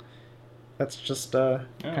that's just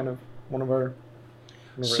kind of one of our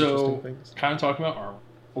interesting things. Kind of talking about our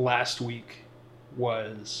last week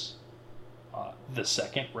was the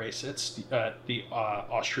second race. It's the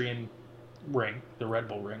Austrian ring, the Red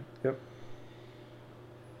Bull ring. Yep.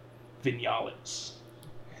 Viñales.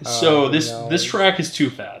 So this Viñales. track is too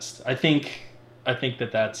fast. I think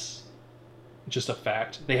that's just a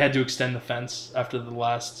fact. They had to extend the fence after the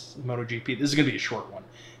last MotoGP. This is going to be a short one.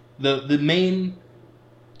 The main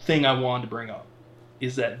thing I wanted to bring up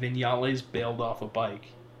is that Viñales bailed off a bike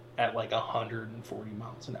at like 140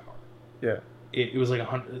 miles an hour. Yeah. It was like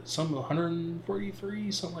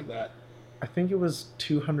 143, something like that. I think it was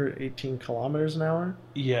 218 kilometers an hour.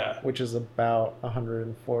 Yeah. Which is about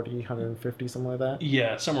 140, 150, something like that.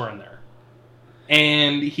 Yeah, somewhere in there.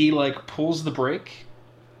 And he like pulls the brake.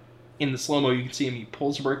 In the slow-mo, you can see him. He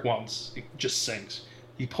pulls the brake once, it just sinks.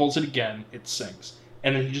 He pulls it again, it sinks,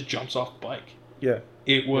 and then he just jumps off the bike. Yeah.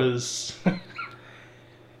 It was,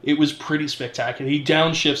 it was pretty spectacular. He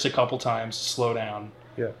downshifts a couple times to slow down.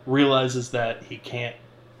 Yeah. Realizes that he can't,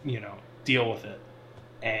 deal with it,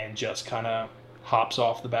 and just kind of hops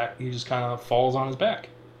off the back. He just kind of falls on his back.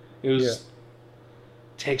 It was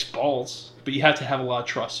takes balls, but you have to have a lot of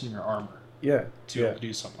trust in your armor. Yeah. To be able to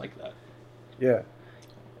do something like that. Yeah.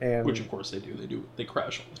 And which of course they do. They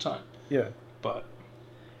crash all the time. Yeah. But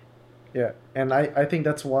yeah, and I think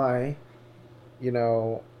that's why,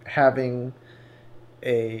 having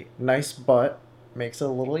a nice butt makes it a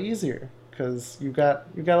little easier, because you got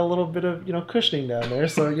a little bit of cushioning down there.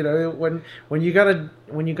 So when you gotta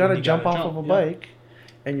jump off of a bike,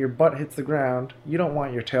 and your butt hits the ground, you don't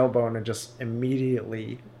want your tailbone to just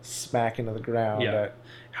immediately smack into the ground at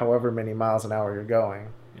however many miles an hour you're going.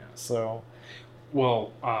 Yeah. So.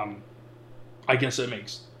 Well, I guess it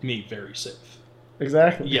makes me very safe.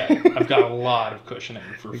 Exactly. Yeah, I've got a lot of cushioning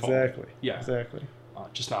for falling. Exactly. Yeah. Exactly.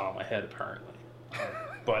 Just not on my head, apparently.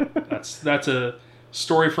 But that's a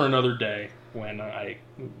story for another day when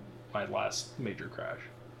my last major crash.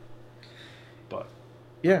 But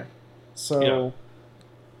yeah, so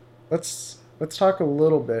let's talk a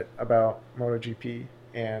little bit about MotoGP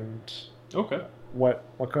and what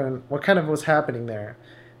kind of was happening there.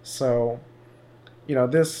 So,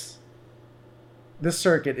 this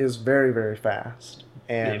circuit is very, very fast,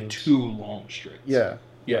 and they have 2 long straights.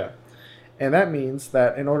 Yeah. And that means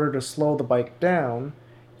that in order to slow the bike down,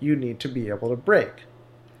 you need to be able to brake.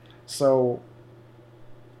 So,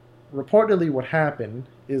 reportedly what happened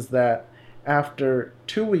is that after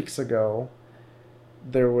 2 weeks ago,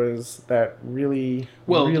 there was that really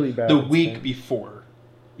bad the week before.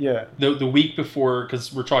 Yeah. The week before,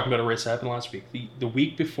 because we're talking about a race that happened last week. The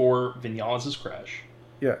week before Viñales' crash.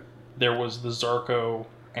 Yeah. There was the Zarco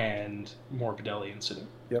and Morbidelli incident.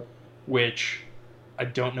 Yep. Which I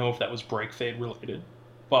don't know if that was brake fade related,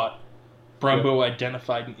 but Brembo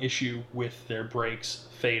identified an issue with their brakes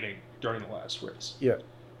fading during the last race. Yeah.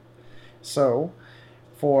 So,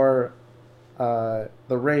 for the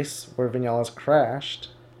race where Viñales crashed,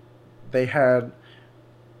 they had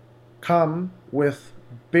come with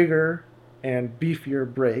bigger and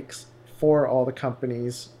beefier brakes for all the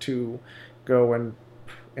companies to go and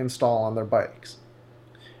install on their bikes.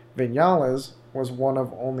 Viñales was one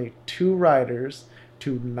of only 2 riders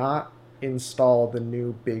to not install the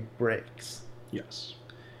new big brakes. Yes.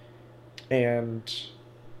 And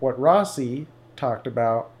what Rossi talked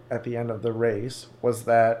about at the end of the race was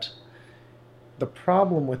that the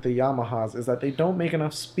problem with the Yamahas is that they don't make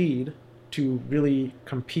enough speed to really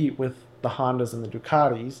compete with the Hondas and the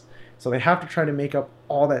Ducatis, so they have to try to make up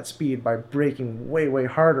all that speed by braking way, way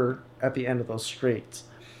harder at the end of those straights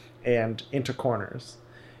and into corners,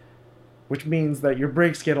 which means that your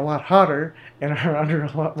brakes get a lot hotter and are under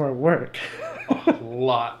a lot more work. A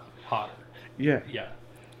lot hotter. Yeah. Yeah.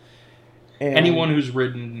 And Anyone who's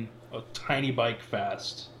ridden a tiny bike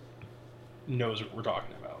fast knows what we're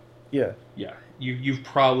talking about. Yeah. Yeah, you've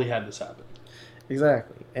probably had this happen.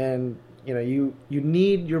 Exactly. And you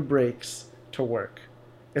need your brakes to work.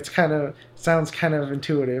 Sounds kind of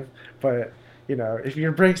intuitive, but if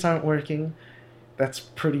your brakes aren't working, that's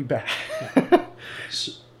pretty bad.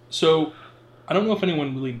 So I don't know if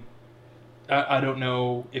anyone really I don't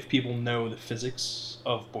know if people know the physics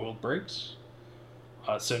of boiled brakes.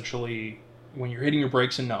 Essentially, when you're hitting your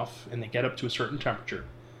brakes enough and they get up to a certain temperature,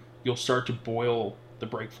 you'll start to boil the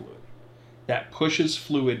brake fluid. That pushes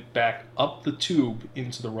fluid back up the tube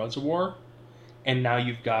into the reservoir, and now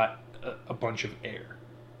you've got a bunch of air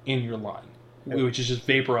in your line, which is just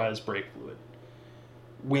vaporized brake fluid.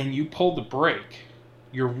 When you pull the brake,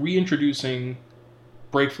 you're reintroducing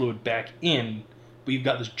brake fluid back in, but you've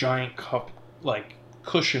got this giant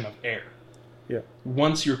cushion of air. Yeah.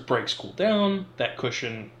 Once your brakes cool down, that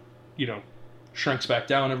cushion, shrinks back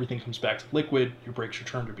down, everything comes back to liquid, your brakes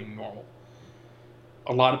return to being normal.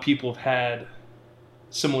 A lot of people have had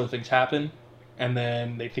similar things happen, and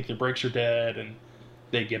then they think their brakes are dead, and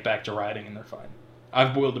they get back to riding, and they're fine.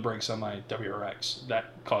 I've boiled the brakes on my WRX.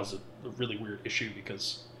 That caused a really weird issue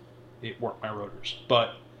because it worked my rotors.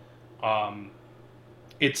 But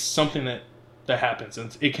it's something that happens,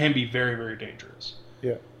 and it can be very, very dangerous.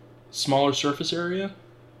 Yeah. Smaller surface area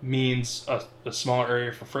means a smaller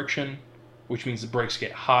area for friction, which means the brakes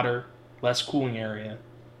get hotter, less cooling area,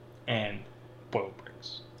 and boiled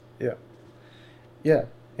brakes. Yeah. Yeah,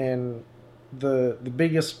 and the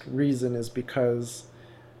biggest reason is because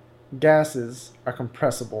gases are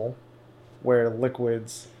compressible, where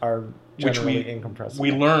liquids are generally incompressible.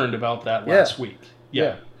 We learned about that last week.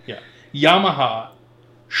 Yeah. Yamaha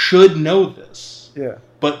should know this. Yeah.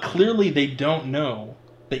 But clearly they don't know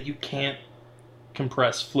that you can't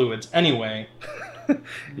compress fluids anyway.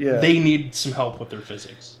 Yeah. They need some help with their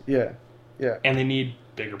physics. Yeah. Yeah. And they need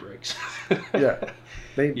bigger brakes. Yeah.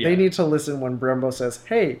 They need to listen when Brembo says,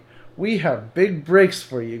 "Hey, we have big brakes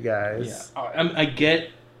for you guys." Yeah.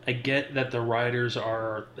 I get that the riders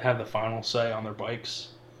have the final say on their bikes,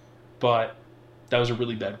 but that was a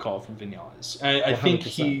really bad call from Vinales. I think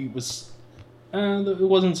he was. It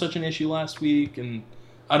wasn't such an issue last week, and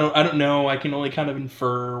I don't know. I can only kind of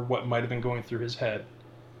infer what might have been going through his head.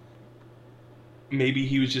 Maybe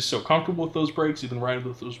he was just so comfortable with those brakes. He's been riding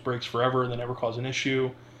with those brakes forever, and they never cause an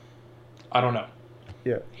issue. I don't know.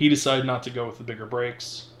 Yeah. He decided not to go with the bigger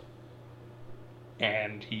brakes,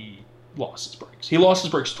 and he lost his brakes. He lost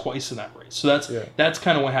his brakes twice in that race. So that's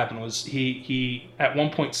kind of what happened. Was he at one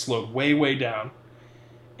point slowed way down,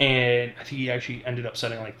 and I think he actually ended up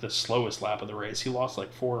setting the slowest lap of the race. He lost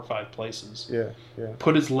 4 or 5 places. Yeah.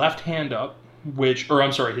 Put his left hand up, his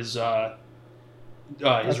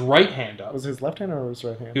right hand up. Was his left hand or his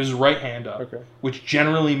right hand? It was his right hand up. Okay. Which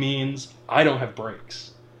generally means I don't have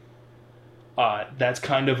brakes. That's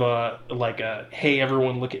kind of a hey,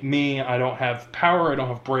 everyone look at me, I don't have power, I don't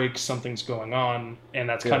have brakes, something's going on, and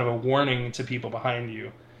that's kind of a warning to people behind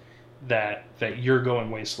you that you're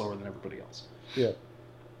going way slower than everybody else. Yeah.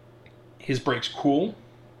 His brakes cool,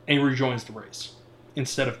 and he rejoins the race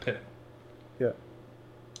instead of pitting. Yeah.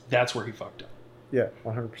 That's where he fucked up. Yeah,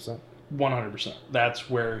 100%. 100%.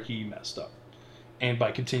 That's where he messed up. And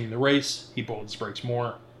by continuing the race, he boiled his brakes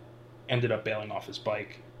more, ended up bailing off his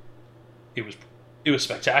bike. It was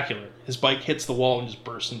spectacular. His bike hits the wall and just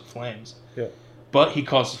bursts into flames. Yeah. But he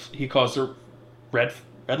caused a red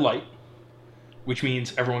light, which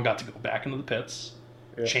means everyone got to go back into the pits,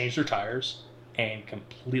 change their tires, and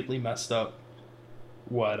completely messed up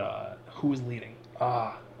who was leading.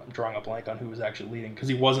 I'm drawing a blank on who was actually leading because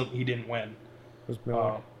he didn't win. It was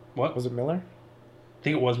Miller. What? Was it Miller? I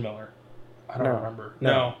think it was Miller. I don't remember.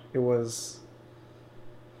 No. It was...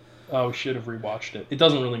 Oh, we should have rewatched it. It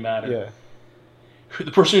doesn't really matter. Yeah.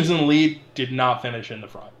 The person who's in the lead did not finish in the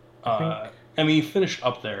front. He finished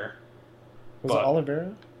up there. Was it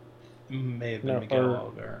Oliveira? May have been Miguel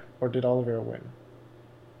Oliveira. Or did Oliveira win?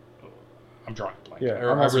 I'm drawing a blank.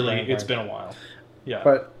 Yeah, it's been a while. Yeah.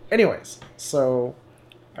 But anyways, so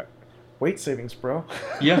weight savings, bro.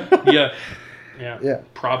 Yeah.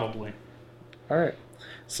 Probably. All right.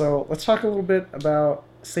 So let's talk a little bit about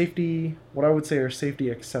safety, what I would say are safety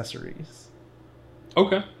accessories.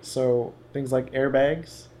 Okay. So things like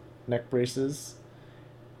airbags, neck braces.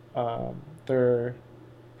 There are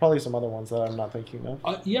probably some other ones that I'm not thinking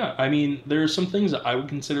of. There are some things that I would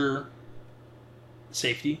consider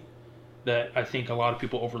safety that I think a lot of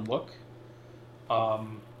people overlook. Why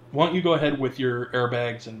don't you go ahead with your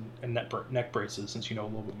airbags and neck braces, since you know a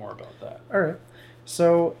little bit more about that. All right.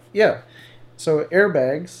 So, so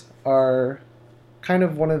airbags are kind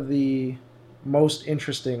of one of the most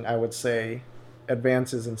interesting, I would say,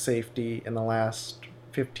 advances in safety in the last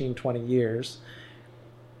 15, 20 years.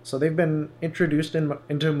 So they've been introduced into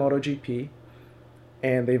MotoGP,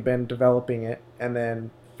 and they've been developing it. And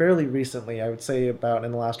then fairly recently, I would say about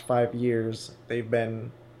in the last 5 years, they've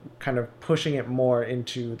been kind of pushing it more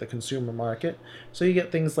into the consumer market. So you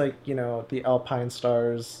get things like, the Alpine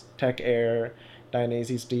Stars, Tech Air,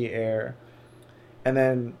 Dainese D Air. And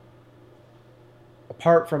then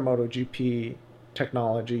apart from MotoGP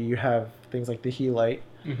technology, you have things like the Helite.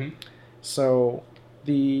 Mm-hmm. So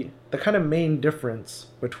the kind of main difference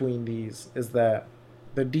between these is that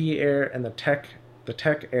the D Air and the Tech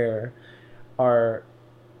Air are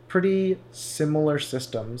pretty similar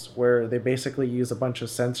systems where they basically use a bunch of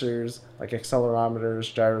sensors like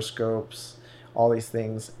accelerometers, gyroscopes, all these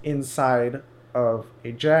things inside of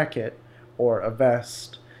a jacket or a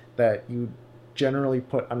vest that you generally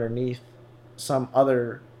put underneath some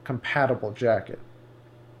other compatible jacket.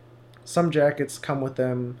 Some jackets come with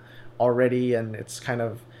them already and it's kind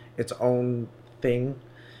of its own thing.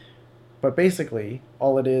 But basically,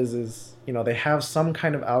 all it is, they have some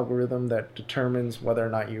kind of algorithm that determines whether or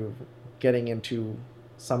not you're getting into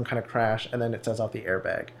some kind of crash, and then it sets off the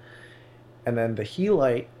airbag. And then the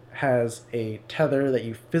Helite has a tether that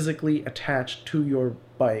you physically attach to your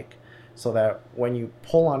bike so that when you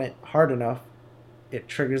pull on it hard enough, it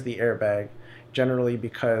triggers the airbag, generally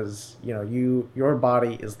because, your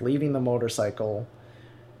body is leaving the motorcycle,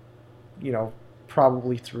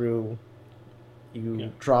 probably through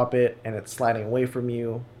you drop it and it's sliding away from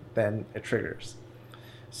you, then it triggers.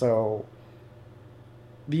 So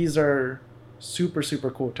these are super,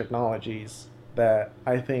 super cool technologies that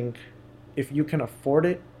I think if you can afford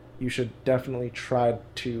it, you should definitely try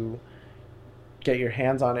to get your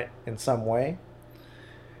hands on it in some way.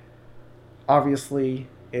 Obviously,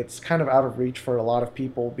 it's kind of out of reach for a lot of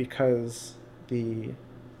people because the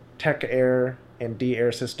Tech Air and D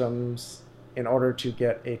Air systems, in order to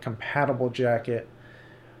get a compatible jacket,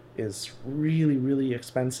 is really, really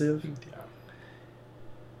expensive. Yeah.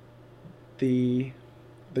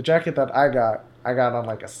 The jacket that I got on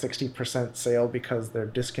like a 60% sale because they're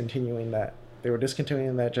discontinuing that. They were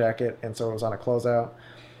discontinuing that jacket, and so it was on a closeout.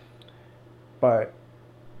 But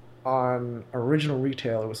on original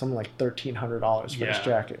retail, it was something like $1,300 for this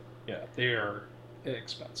jacket. Yeah, they are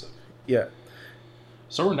expensive. Yeah.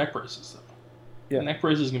 So are neck braces, though. Yeah. Neck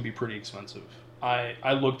braces can be pretty expensive.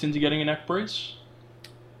 I looked into getting a neck brace,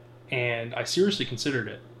 and I seriously considered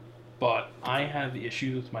it, but I have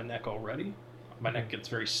issues with my neck already. My neck gets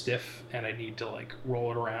very stiff, and I need to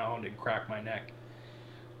roll it around and crack my neck.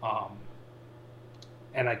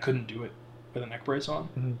 And I couldn't do it with a neck brace on.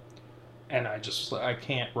 Mm-hmm. And I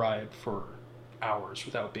can't ride for hours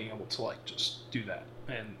without being able to just do that.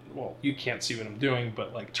 And well, you can't see what I'm doing,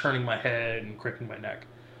 but turning my head and cricking my neck,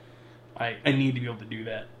 I need to be able to do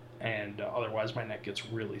that, and otherwise my neck gets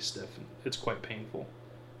really stiff and it's quite painful.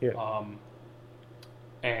 Yeah.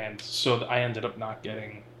 And so I ended up not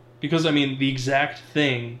getting, because the exact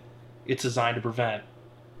thing it's designed to prevent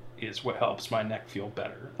is what helps my neck feel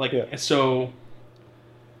better. So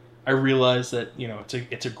I realized that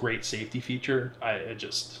it's a great safety feature. I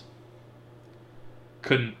just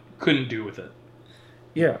couldn't do with it.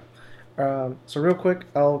 Yeah. So real quick,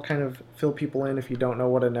 I'll kind of fill people in if you don't know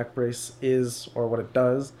what a neck brace is or what it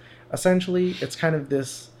does. Essentially, it's kind of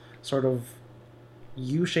this sort of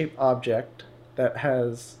U-shaped object that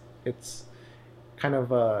has, it's kind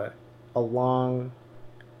of a long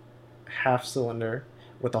half cylinder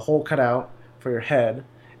with a hole cut out for your head,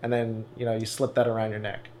 and then you slip that around your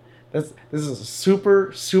neck. This is a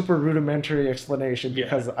super, super rudimentary explanation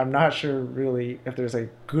because I'm not sure really if there's a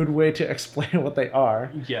good way to explain what they are.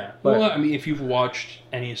 Yeah. Well, if you've watched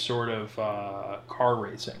any sort of car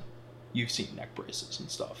racing, you've seen neck braces and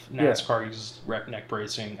stuff. NASCAR uses neck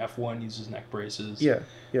bracing. F1 uses neck braces. Yeah.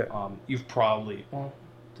 You've probably... Well,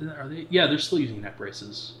 are they? Yeah, they're still using neck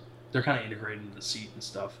braces. They're kind of integrated into the seat and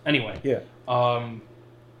stuff. Anyway. Yeah. I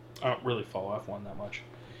don't really follow F1 that much.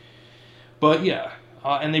 But yeah...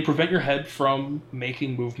 and they prevent your head from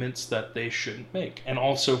making movements that they shouldn't make. And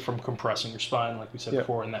also from compressing your spine, like we said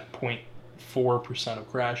before, in that 0.4% of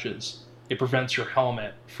crashes. It prevents your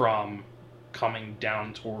helmet from coming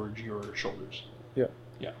down towards your shoulders. Yeah.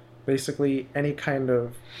 Yeah. Basically, any kind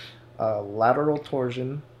of lateral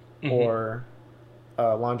torsion or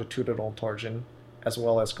longitudinal torsion, as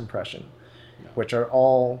well as compression, which are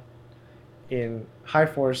all, in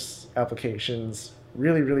high-force applications,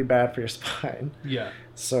 really, really bad for your spine. Yeah.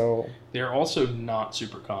 So they're also not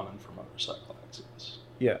super common for motorcycle accidents.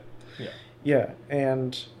 Yeah. Yeah. Yeah,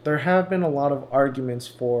 and there have been a lot of arguments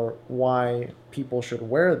for why people should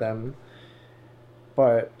wear them,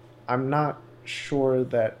 but I'm not sure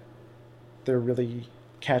that they're really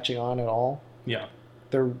catching on at all. Yeah.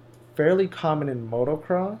 They're fairly common in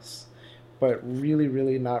motocross, but really,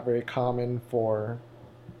 really not very common for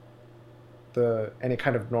any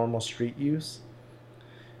kind of normal street use.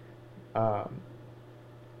 But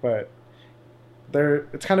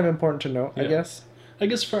it's kind of important to note, I Yeah. guess. I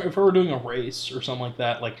guess if we were doing a race or something like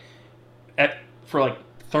that, like for like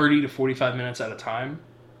 30 to 45 minutes at a time,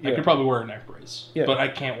 I Yeah. could probably wear a neck brace. Yeah. But I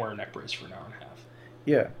can't wear a neck brace for an hour and a half.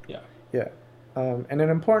 Yeah. Yeah. Yeah. And an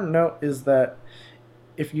important note is that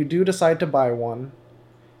if you do decide to buy one,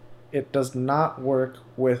 it does not work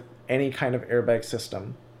with any kind of airbag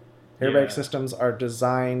system. Airbag Yeah. systems are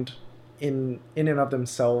designed in and of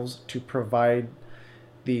themselves to provide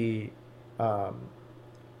the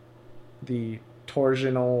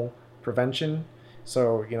torsional prevention.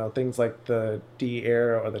 So, things like the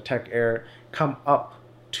D-Air or the Tech Air come up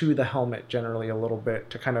to the helmet generally a little bit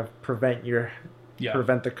to kind of prevent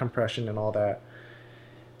the compression and all that.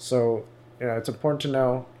 So, it's important to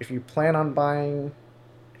know, if you plan on buying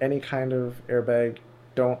any kind of airbag,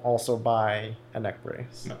 don't also buy a neck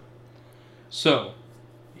brace. No. So,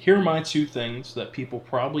 here are my two things that people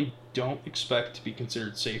probably don't expect to be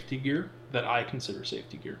considered safety gear that I consider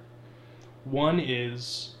safety gear. One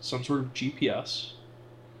is some sort of GPS,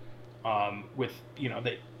 with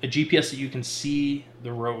a GPS that you can see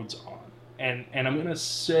the roads on, and I'm gonna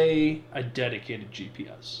say a dedicated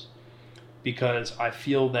GPS, because I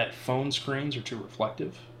feel that phone screens are too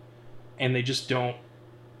reflective, and they just don't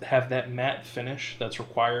have that matte finish that's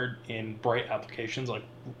required in bright applications like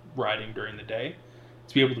riding during the day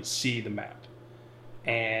to be able to see the map.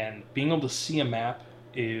 And being able to see a map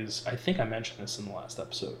is, I think I mentioned this in the last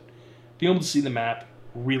episode, being able to see the map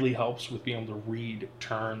really helps with being able to read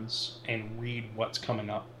turns and read what's coming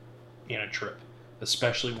up in a trip,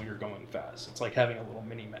 especially when you're going fast. It's like having a little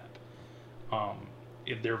mini map.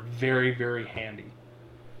 They're very, very handy.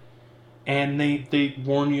 And they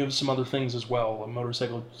warn you of some other things as well,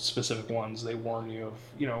 motorcycle-specific ones. They warn you of,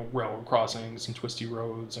 railroad crossings and twisty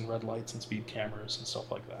roads and red lights and speed cameras and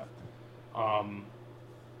stuff like that.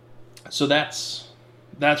 So that's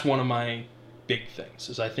one of my big things,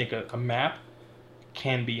 is I think a map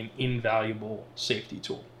can be an invaluable safety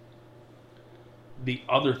tool. The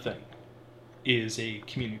other thing is a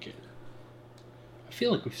communicator. I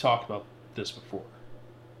feel like we've talked about this before.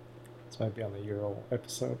 This might be on the Euro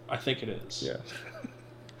episode. I think it is. Yeah.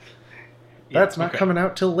 That's not coming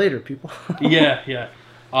out till later, people. Yeah.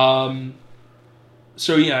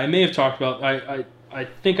 So yeah, I may have talked about. I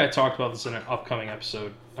think I talked about this in an upcoming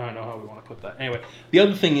episode. I don't know how we want to put that. Anyway, the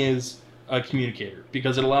other thing is a communicator,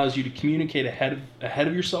 because it allows you to communicate ahead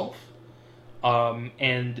of yourself,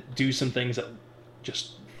 and do some things that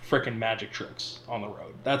just frickin' magic tricks on the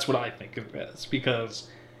road. That's what I think of it as, because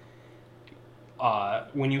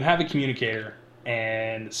when you have a communicator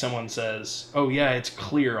and someone says, "Oh yeah, it's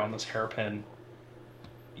clear on this hairpin,"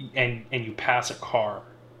 and you pass a car,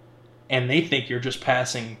 and they think you're just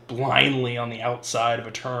passing blindly on the outside of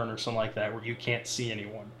a turn or something like that where you can't see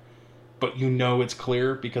anyone, but it's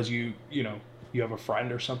clear because you have a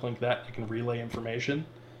friend or something like that can relay information.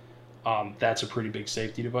 That's a pretty big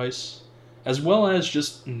safety device, as well as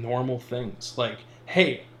just normal things like,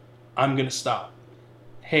 hey, I'm gonna stop.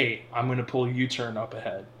 Hey, I'm gonna pull a U-turn up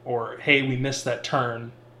ahead, or hey, we missed that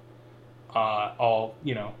turn. I'll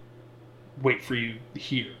wait for you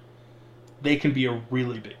here. They can be a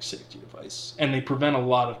really big safety device, and they prevent a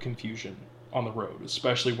lot of confusion on the road,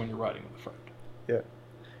 especially when you're riding with a friend. Yeah.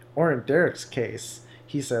 Or in Derek's case,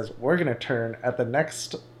 he says, we're going to turn at the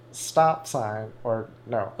next stop sign, or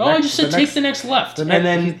no. Oh, I just said take the next left, and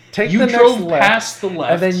then you drove past the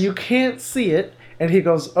left. And then you can't see it, and he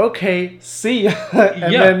goes, okay, see ya,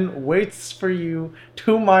 and then waits for you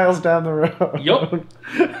 2 miles down the road. Yup.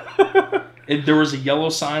 There was a yellow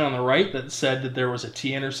sign on the right that said that there was a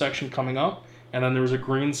T intersection coming up, and then there was a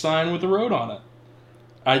green sign with the road on it.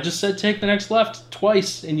 I just said take the next left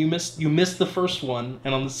twice, and you missed the first one,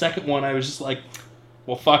 and on the second one I was just like,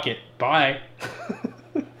 well, fuck it, bye.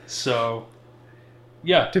 So,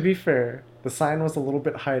 yeah. To be fair, the sign was a little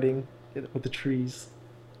bit hiding with the trees.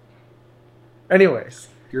 Anyways,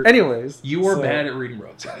 you are bad at reading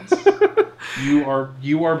road signs. you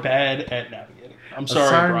are bad at navigating. I'm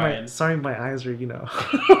sorry, Brian. Sorry, my eyes are,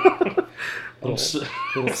 a little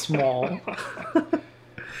small.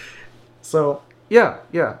 So, yeah.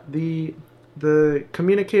 The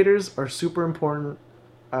communicators are super important.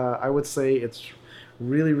 I would say it's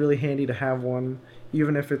really, really handy to have one,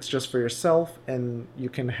 even if it's just for yourself, and you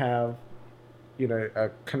can have, a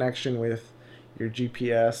connection with your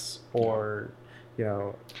GPS or,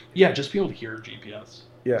 Yeah, just be able to hear GPS.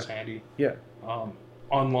 Yeah. It's handy. Yeah.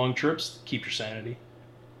 On long trips, keep your sanity.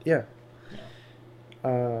 Yeah.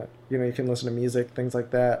 You can listen to music, things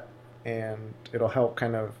like that, and it'll help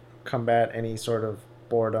kind of combat any sort of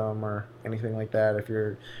boredom or anything like that if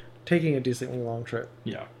you're taking a decently long trip.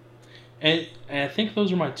 Yeah. And I think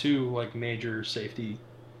those are my two major safety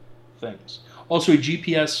things. Also,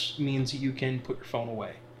 GPS means you can put your phone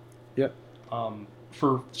away. Yep.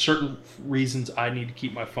 For certain reasons, I need to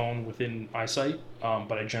keep my phone within eyesight,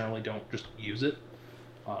 but I generally don't just use it.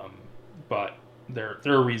 But there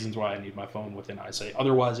are reasons why I need my phone within eyesight.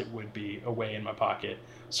 Otherwise, it would be away in my pocket,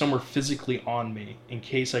 somewhere physically on me, in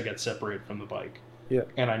case I get separated from the bike. Yeah.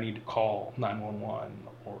 And I need to call 911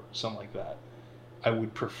 or something like that. I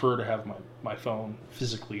would prefer to have my phone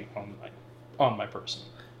physically on my person.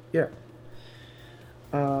 Yeah.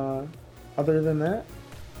 Other than that,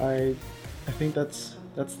 I think that's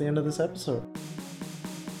the end of this episode.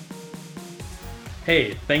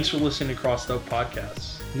 Hey, thanks for listening to Crossed Out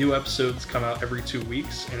Podcasts. New episodes come out every 2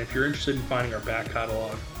 weeks, and if you're interested in finding our back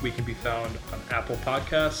catalog, we can be found on Apple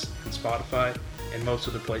Podcasts and Spotify, and most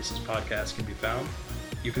other places podcasts can be found.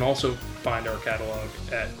 You can also find our catalog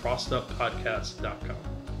at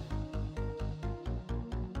crosseduppodcast.com.